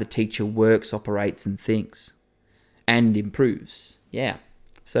how the teacher works, operates, and thinks, and improves. Yeah.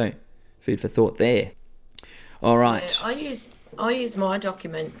 So, food for thought there. All right. Yeah, I used my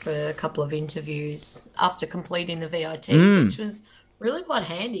document for a couple of interviews after completing the VIT, which was really quite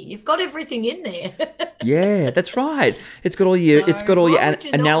handy. You've got everything in there. Yeah, that's right. It's got all your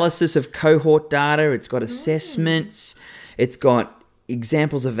analysis of cohort data. It's got assessments. It's got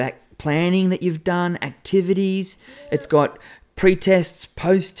examples of planning that you've done, activities. Yeah. It's got pre-tests,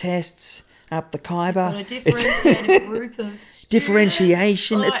 post-tests, up the Khyber. Got a differentiated group of students.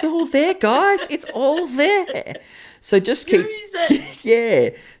 Differentiation. It's all there, guys. It's all there. So just keep... Use it. Yeah.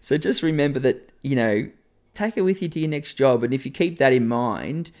 So just remember that, take it with you to your next job. And if you keep that in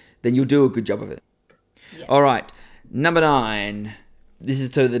mind, then you'll do a good job of it. Yeah. All right. Number 9. This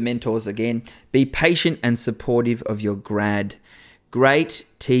is to the mentors again. Be patient and supportive of your grad. Great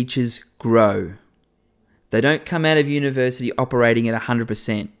teachers grow. They don't come out of university operating at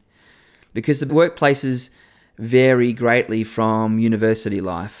 100%, because the workplaces vary greatly from university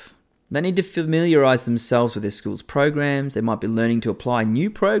life. They need to familiarise themselves with their school's programs. They might be learning to apply new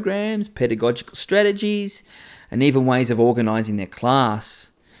programs, pedagogical strategies, and even ways of organising their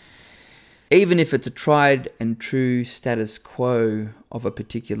class. Even if it's a tried and true status quo of a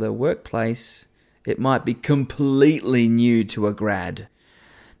particular workplace, it might be completely new to a grad.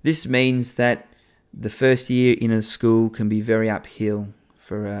 This means that the first year in a school can be very uphill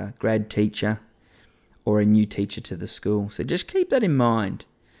for a grad teacher or a new teacher to the school. So just keep that in mind.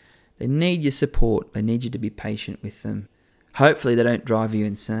 They need your support. They need you to be patient with them. Hopefully they don't drive you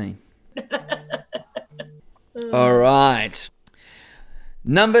insane. All right.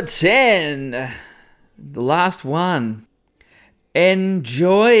 Number 10. The last one.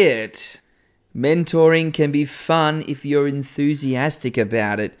 Enjoy it. Mentoring can be fun if you're enthusiastic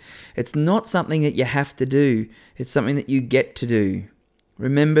about it. It's not something that you have to do. It's something that you get to do.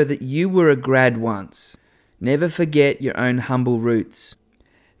 Remember that you were a grad once. Never forget your own humble roots.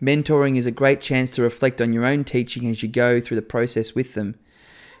 Mentoring is a great chance to reflect on your own teaching as you go through the process with them.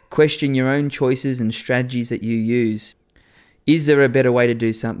 Question your own choices and strategies that you use. Is there a better way to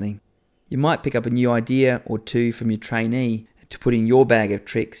do something? You might pick up a new idea or two from your trainee to put in your bag of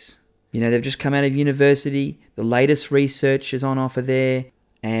tricks. They've just come out of university, the latest research is on offer there,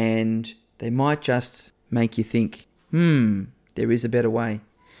 and they might just make you think, there is a better way.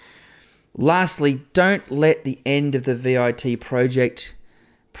 Lastly, don't let the end of the VIT project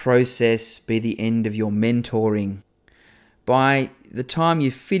process be the end of your mentoring. By the time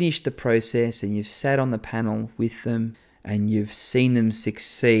you've finished the process and you've sat on the panel with them and you've seen them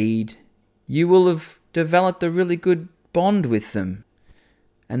succeed, you will have developed a really good bond with them.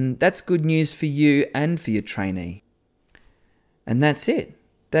 And that's good news for you and for your trainee. And that's it.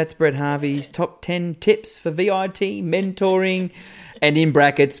 That's Brett Harvey's top 10 tips for VIT, mentoring, and in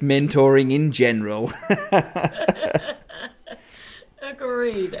brackets, mentoring in general.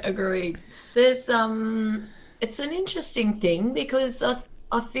 Agreed. There's it's an interesting thing because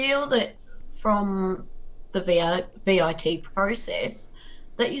I feel that from the VIT process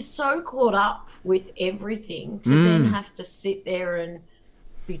that you're so caught up with everything to then have to sit there and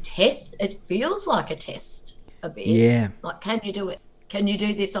be tested. It feels like a test a bit. Yeah. Like, can you do it? Can you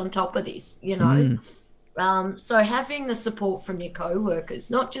do this on top of this? So having the support from your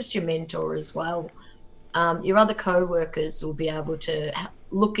co-workers, not just your mentor as well, your other co-workers will be able to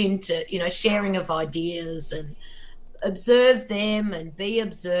look into, sharing of ideas and observe them and be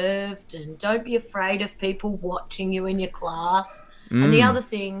observed, and don't be afraid of people watching you in your class. And the other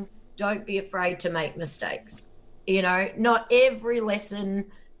thing, don't be afraid to make mistakes. Not every lesson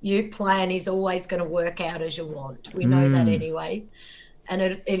you plan is always going to work out as you want. We know that anyway. And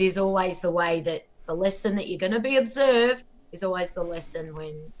it is always the way that the lesson that you're going to be observed is always the lesson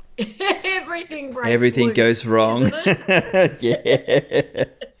when everything breaks Everything loose, goes wrong. isn't it? Yeah.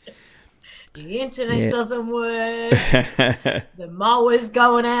 The internet Yeah. doesn't work. The mower's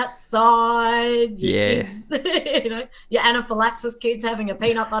going outside. Your Yeah. kids, your anaphylaxis kids having a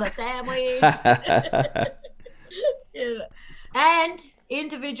peanut butter sandwich. And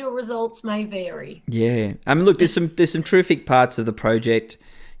individual results may vary. Yeah. I mean, look, there's some terrific parts of the project.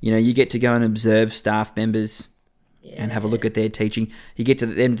 You get to go and observe staff members and have a look at their teaching. You get to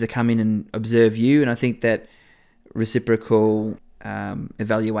them to come in and observe you, and I think that reciprocal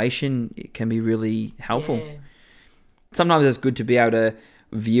evaluation can be really helpful. Yeah. Sometimes it's good to be able to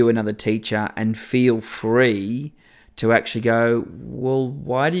view another teacher and feel free to actually go, well,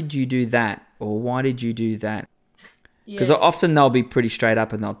 why did you do that? Or why did you do that? Because often they'll be pretty straight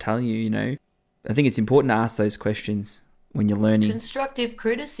up and they'll tell you, I think it's important to ask those questions when you're learning. Constructive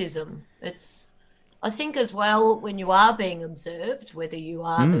criticism. I think as well, when you are being observed, whether you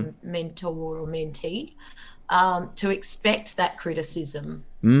are the mentor or mentee, to expect that criticism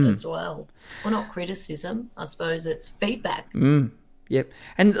as well. Well, not criticism, I suppose it's feedback. Yep.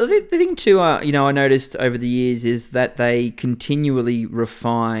 And the thing too, I noticed over the years is that they continually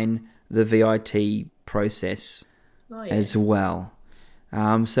refine the VIT process as well.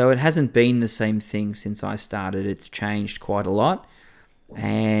 So it hasn't been the same thing since I started. It's changed quite a lot.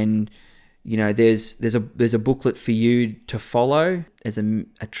 And there's a booklet for you to follow as a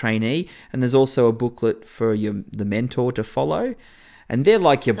trainee, and there's also a booklet for the mentor to follow, and they're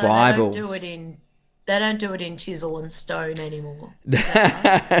like your Bible. They don't do it in chisel and stone anymore.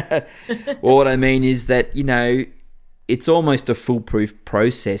 Well, what I mean is that it's almost a foolproof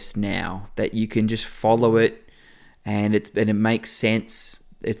process now that you can just follow it, and it makes sense.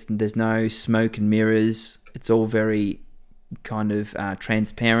 There's no smoke and mirrors. It's all very kind of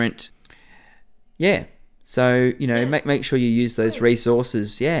transparent. Yeah. So, make sure you use those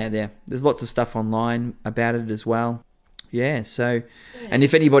resources. Yeah, there's lots of stuff online about it as well. Yeah, so, and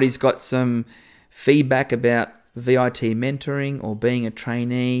if anybody's got some feedback about VIT mentoring or being a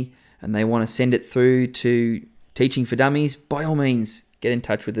trainee and they want to send it through to Teaching for Dummies, by all means, get in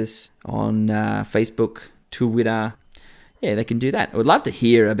touch with us on Facebook, Twitter. Yeah, they can do that. I would love to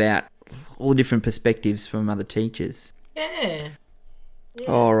hear about all the different perspectives from other teachers. Yeah.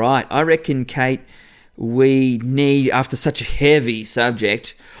 All right. I reckon, Kate, we need, after such a heavy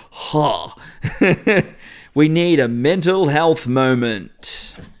subject, we need a mental health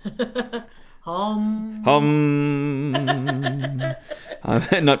moment. Hum. I'm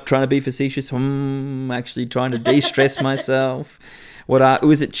not trying to be facetious. I'm actually trying to de-stress myself.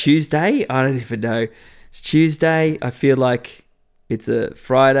 Was it Tuesday? I don't even know. It's Tuesday. I feel like it's a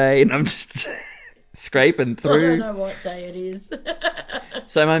Friday and I'm just scraping through. I don't know what day it is.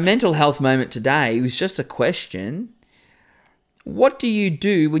 So my mental health moment today was just a question. What do you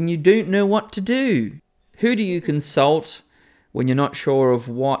do when you don't know what to do? Who do you consult when you're not sure of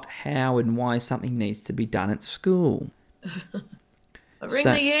what, how, and why something needs to be done at school? Ring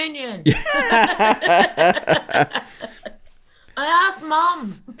the union. I asked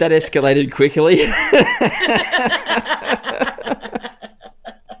Mum. That escalated quickly.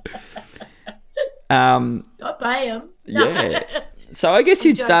 I pay him. Yeah. So I guess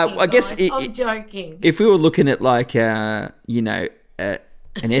you'd start. I guess I'm joking. If we were looking at like an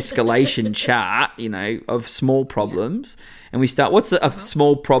escalation chart, of small problems, and we start. What's a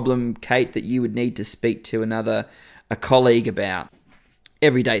small problem, Kate, that you would need to speak to a colleague about?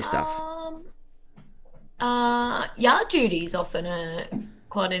 Everyday stuff. Yard duty is often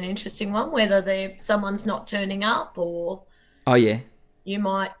quite an interesting one. Whether someone's not turning up, or you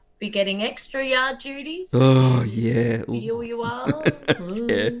might be getting extra yard duties. Oh yeah. Feel you are.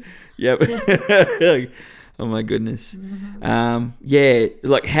 Yeah. Yep. Oh my goodness.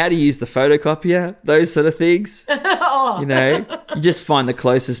 Like how to use the photocopier, those sort of things. You just find the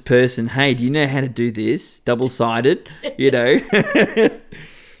closest person. Hey, do you know how to do this? Double-sided. How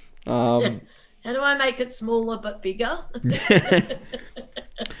do I make it smaller but bigger?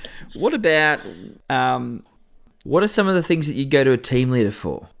 What about what are some of the things that you go to a team leader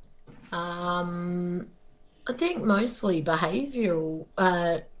for? I think mostly behavioural,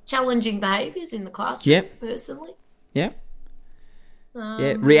 challenging behaviours in the classroom. Personally. Yep.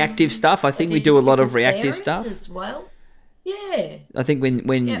 Reactive stuff. I think we do a lot of reactive stuff as well. Yeah. I think when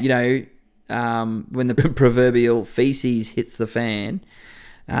when the proverbial feces hits the fan,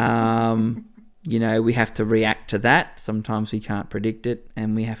 we have to react to that. Sometimes we can't predict it,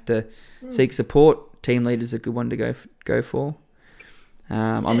 and we have to seek support. Team leader's a good one to go for.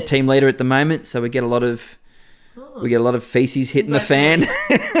 I'm a team leader at the moment, so we get a lot of feces hitting the fan.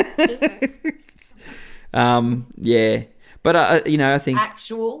 Yeah. But, I think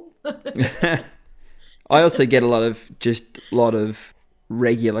Actual. I also get a lot of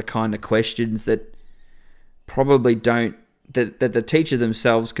regular kind of questions that probably don't, that the teacher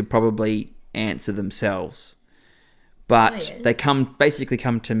themselves could probably answer themselves. Oh, But yeah. they basically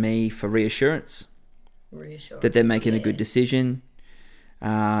come to me for reassurance that they're Reassurance. making a good Yeah. decision,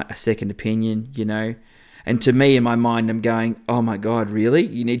 a second opinion, And to me, in my mind, I'm going, oh my God, really?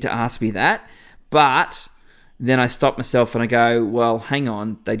 You need to ask me that? But then I stop myself and I go, well, hang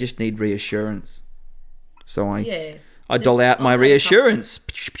on, they just need reassurance. So Yeah. I dole out my I've had a couple. reassurance.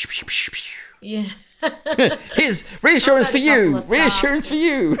 Yeah. Here's I've reassurance had for a couple you. of staff Reassurance for just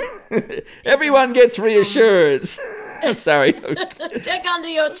you. Everyone gets um reassurance. Sorry. check under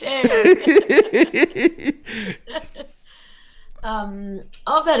your chair.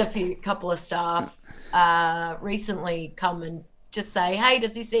 I've had couple of staff recently come and just say, hey,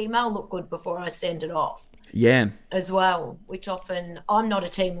 does this email look good before I send it off? Yeah. As well, which often I'm not a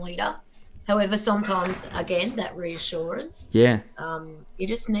team leader. However, sometimes, again, that reassurance, Yeah. you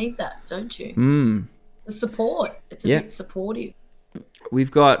just need that, don't you? The support. It's a Yeah. bit supportive.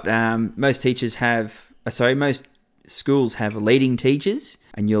 We've got most schools have leading teachers,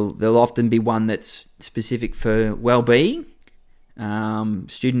 and there'll often be one that's specific for well-being,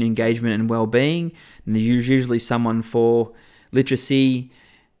 student engagement and well-being, and there's usually someone for literacy,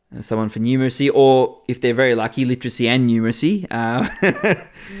 someone for numeracy, or if they're very lucky, literacy and numeracy,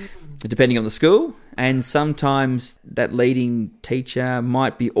 depending on the school. And sometimes that leading teacher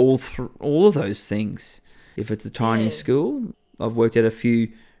might be all of those things. If it's a tiny school, I've worked at a few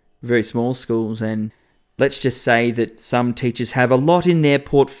very small schools, and let's just say that some teachers have a lot in their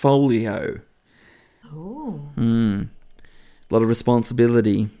portfolio. Oh. A lot of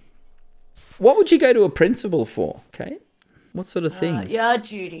responsibility. What would you go to a principal for, Kate? What sort of thing? Yard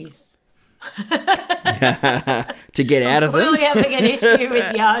duties. To get out of them? Clearly having an issue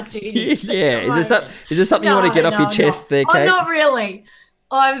with yard duties. Yeah. Is there something you want to get off your chest there, Kate? I'm not really.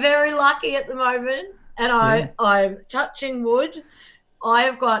 I'm very lucky at the moment, and I'm touching wood. I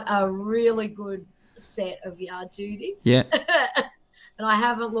have got a really good set of yard duties. Yeah. And I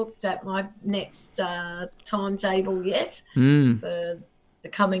haven't looked at my next timetable yet Hmm. for the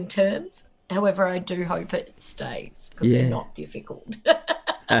coming terms. However, I do hope it stays because they're not difficult.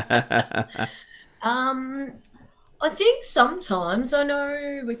 I think sometimes, I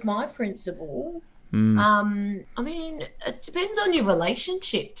know with my principal, I mean, it depends on your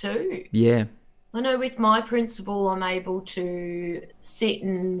relationship too. Yeah. I know with my principal, I'm able to sit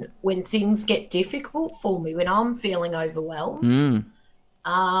and when things get difficult for me, when I'm feeling overwhelmed,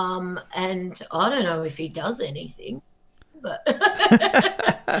 and I don't know if he does anything, but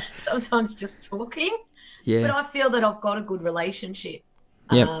sometimes just talking. Yeah. But I feel that I've got a good relationship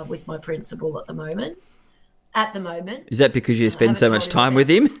with my principal at the moment. Is that because you spend so much time with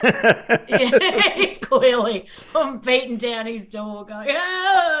him? Yeah, clearly. I'm beating down his door going,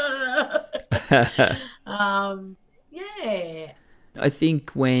 yeah. I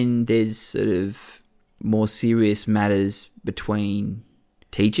think when there's sort of more serious matters between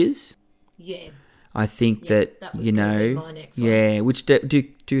teachers, I think that was gonna be my next one. which do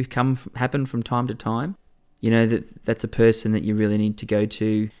happen from time to time. That's a person that you really need to go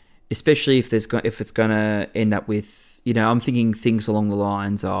to, especially if it's going to end up with, I'm thinking things along the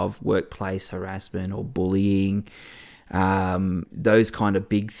lines of workplace harassment or bullying, those kind of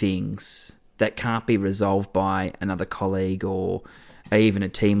big things that can't be resolved by another colleague or even a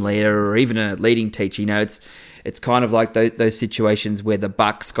team leader or even a leading teacher. It's kind of like those situations where the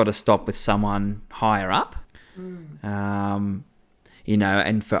buck's got to stop with someone higher up. And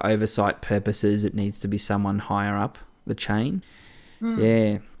for oversight purposes, it needs to be someone higher up the chain.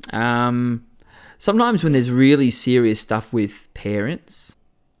 Yeah. Sometimes when there's really serious stuff with parents,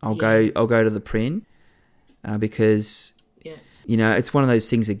 I'll go to the Prin because it's one of those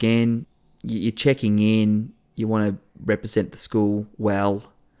things again. You're checking in. You want to represent the school well.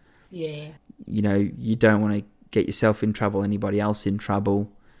 Yeah. You don't want to get yourself in trouble, anybody else in trouble,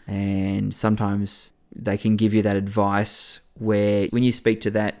 and sometimes they can give you that advice where when you speak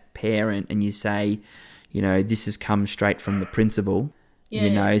to that parent and you say, this has come straight from the principal,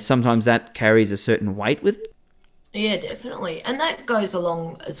 sometimes that carries a certain weight with it. Yeah, definitely. And that goes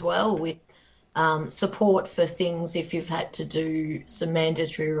along as well with support for things if you've had to do some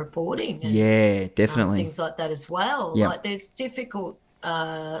mandatory reporting. And, definitely. Things like that as well. Yep. Like there's difficult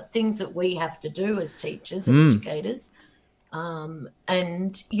things that we have to do as teachers and educators.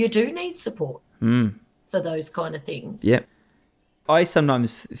 And you do need support for those kind of things. Yep. I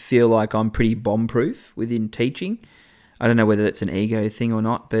sometimes feel like I'm pretty bomb-proof within teaching. I don't know whether it's an ego thing or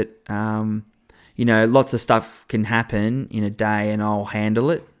not, but, lots of stuff can happen in a day and I'll handle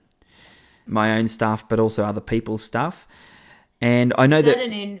it. My own stuff, but also other people's stuff. And I know Is that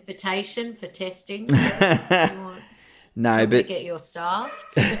an invitation for testing? No, but get your staff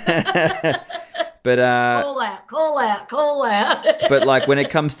but call out. But like when it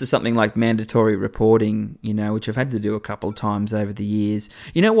comes to something like mandatory reporting, which I've had to do a couple of times over the years.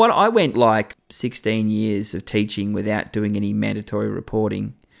 You know what? I went like 16 years of teaching without doing any mandatory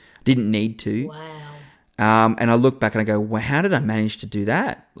reporting. Didn't need to. Wow. And I look back and I go, well, how did I manage to do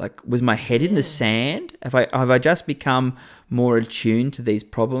that? Like, was my head in the sand? Have I just become more attuned to these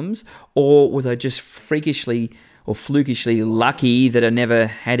problems, or was I just freakishly or flukishly lucky that I never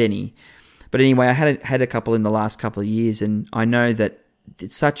had any? But anyway, I had a couple in the last couple of years, and I know that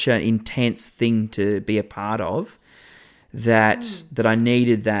it's such an intense thing to be a part of that I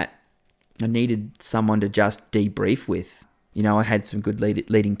needed that. I needed someone to just debrief with. I had some good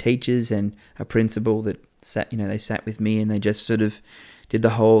leading teachers and a principal that they sat with me and they just sort of did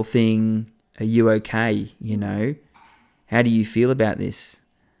the whole thing. Are you okay? How do you feel about this?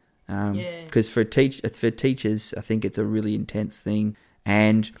 Because for teachers, I think it's a really intense thing.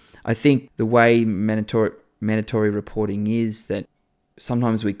 And I think the way mandatory reporting is that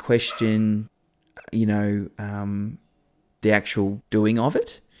sometimes we question, the actual doing of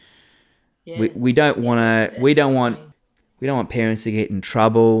it. Yeah. We don't want to. We don't want parents to get in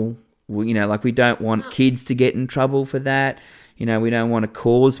trouble. We don't want kids to get in trouble for that. We don't want to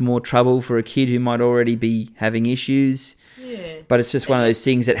cause more trouble for a kid who might already be having issues. Yeah. But it's just one of those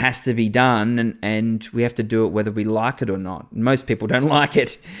things that has to be done, and we have to do it whether we like it or not. Most people don't like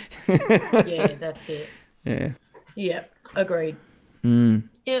it. Yeah, that's it. Yeah. Yeah, agreed.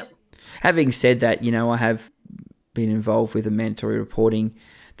 Yep. Having said that, I have been involved with a mandatory reporting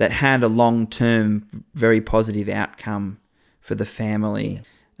that had a long-term, very positive outcome for the family.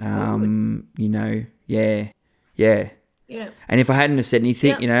 Yeah. Yeah. And if I hadn't have said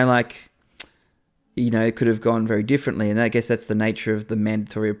anything, it could have gone very differently. And I guess that's the nature of the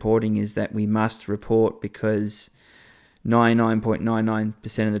mandatory reporting, is that we must report because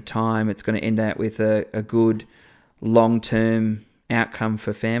 99.99% of the time it's going to end up with a good long-term outcome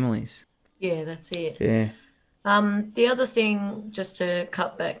for families. Yeah, that's it. Yeah. The other thing, just to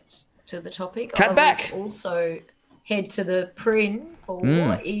cut back to the topic, also head to the PRIN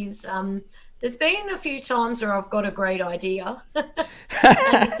for is there's been a few times where I've got a great idea and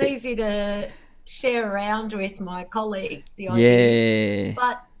it's easy to share around with my colleagues the ideas. Yeah.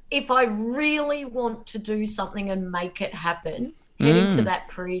 But if I really want to do something and make it happen, heading to that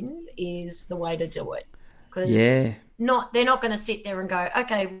PRIN is the way to do it. Because they're not going to sit there and go,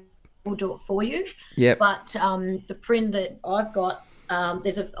 okay, we'll do it for you. Yeah. But the PRIN that I've got,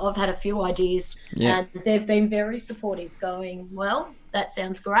 I've had a few ideas and they've been very supportive, going, well, that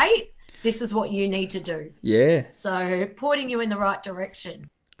sounds great. This is what you need to do. Yeah. So pointing you in the right direction.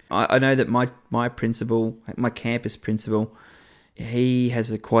 I know that my principal, my campus principal, he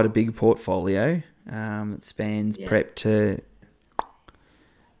has quite a big portfolio. It spans prep to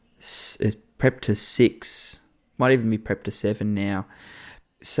 6, might even be prep to 7 now.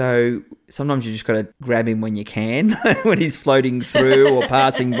 So sometimes you just got to grab him when you can, when he's floating through or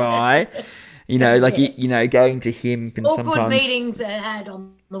passing by. Going to him can all sometimes... good meetings are had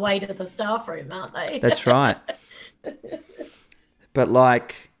on the way to the staff room, aren't they? That's right. But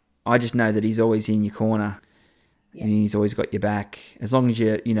I just know that he's always in your corner. Yeah. And he's always got your back, as long as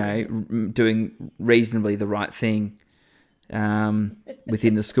you're, doing reasonably the right thing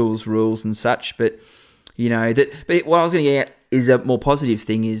within the school's rules and such. But But what I was going to get at is a more positive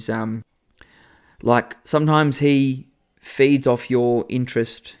thing is, sometimes he feeds off your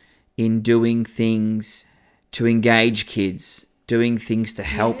interest in doing things to engage kids, doing things to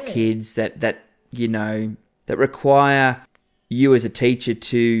help kids that require you as a teacher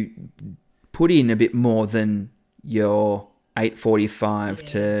to put in a bit more than your 8:45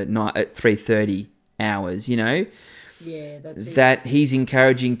 to 3:30 hours, Yeah, that's it. That he's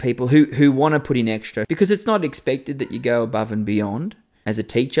encouraging people who want to put in extra, because it's not expected that you go above and beyond as a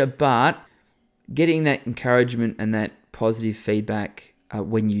teacher, but getting that encouragement and that positive feedback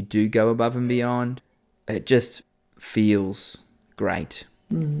when you do go above and beyond, it just feels great.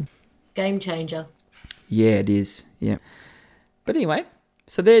 Game changer. Yeah, it is. Yeah. But anyway,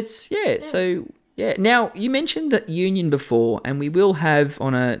 so that's, Now, you mentioned that union before, and we will have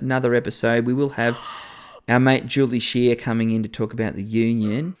on another episode, we will have our mate Julie Shear coming in to talk about the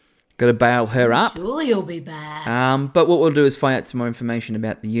union. Got to bail her up. Julie will be back. But what we'll do is find out some more information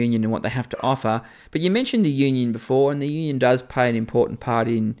about the union and what they have to offer. But you mentioned the union before, and the union does play an important part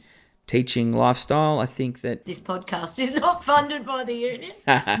in teaching lifestyle. I think that This podcast is not funded by the union,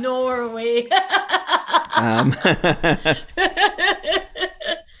 nor are we.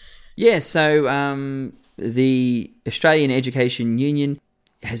 Yeah, so the Australian Education Union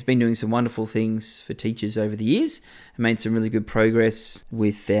has been doing some wonderful things for teachers over the years and made some really good progress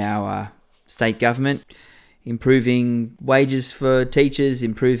with our state government, improving wages for teachers,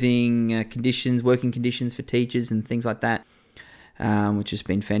 improving working conditions for teachers and things like that, which has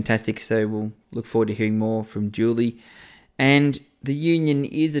been fantastic. So we'll look forward to hearing more from Julie. And the union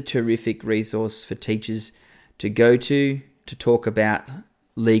is a terrific resource for teachers to go to talk about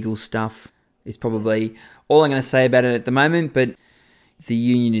legal stuff. Is probably all I'm going to say about it at the moment, but the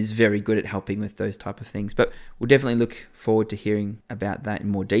union is very good at helping with those type of things. But we'll definitely look forward to hearing about that in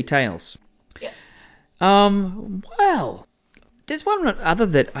more details. Yeah. Well, there's one other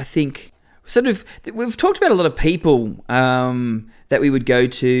that I think we've talked about a lot of people that we would go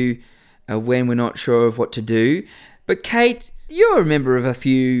to when we're not sure of what to do. But Kate, you're a member of a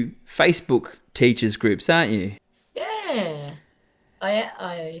few Facebook teachers groups, aren't you? Yeah.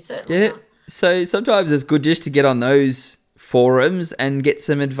 I certainly am. So sometimes it's good just to get on those forums and get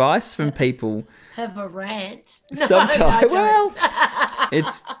some advice from people. Have a rant. Sometimes, well,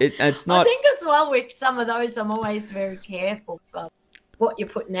 it's not. I think as well with some of those, I'm always very careful for what you're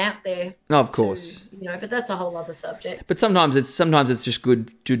putting out there. Of course, but that's a whole other subject. But sometimes it's just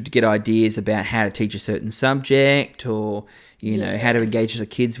good to get ideas about how to teach a certain subject, or how to engage the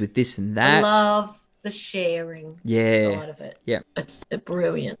kids with this and that. I love the sharing side of it. Yeah. It's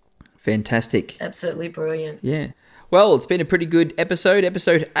brilliant. Fantastic. Absolutely brilliant. Yeah. Well, it's been a pretty good episode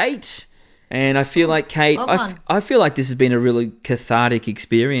 8. And I feel like, Kate, I feel like this has been a really cathartic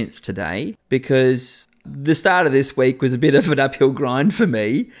experience today, because the start of this week was a bit of an uphill grind for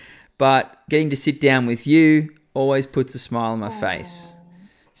me, but getting to sit down with you always puts a smile on my face.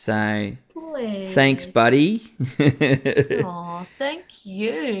 So, thanks, buddy. Oh, thank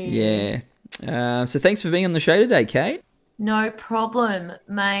you. Yeah. So thanks for being on the show today, Kate. No problem.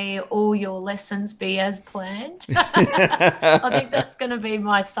 May all your lessons be as planned. I think that's going to be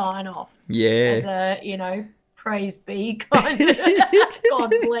my sign off. Yeah. As a, praise be kind of.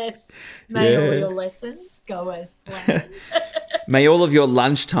 God bless. May all your lessons go as planned. May all of your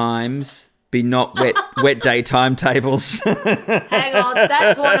lunch times be not wet day timetables. Hang on,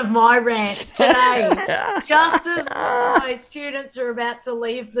 that's one of my rants today. Just as my students are about to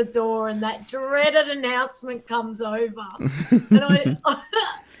leave the door and that dreaded announcement comes over, and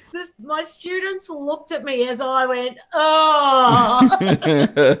my students looked at me as I went, oh,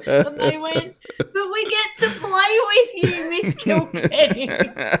 and they went, but we get to play with you, Miss Kilkenny.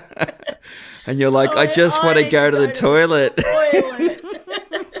 And you're like, I just want to go to the toilet.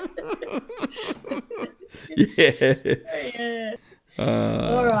 Yeah.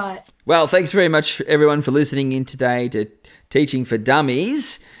 All right. Well, thanks very much, everyone, for listening in today to Teaching for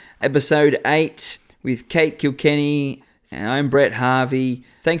Dummies, episode 8 with Kate Kilkenny. And I'm Brett Harvey.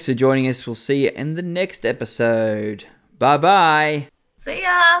 Thanks for joining us. We'll see you in the next episode. Bye-bye. See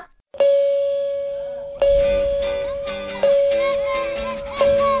ya.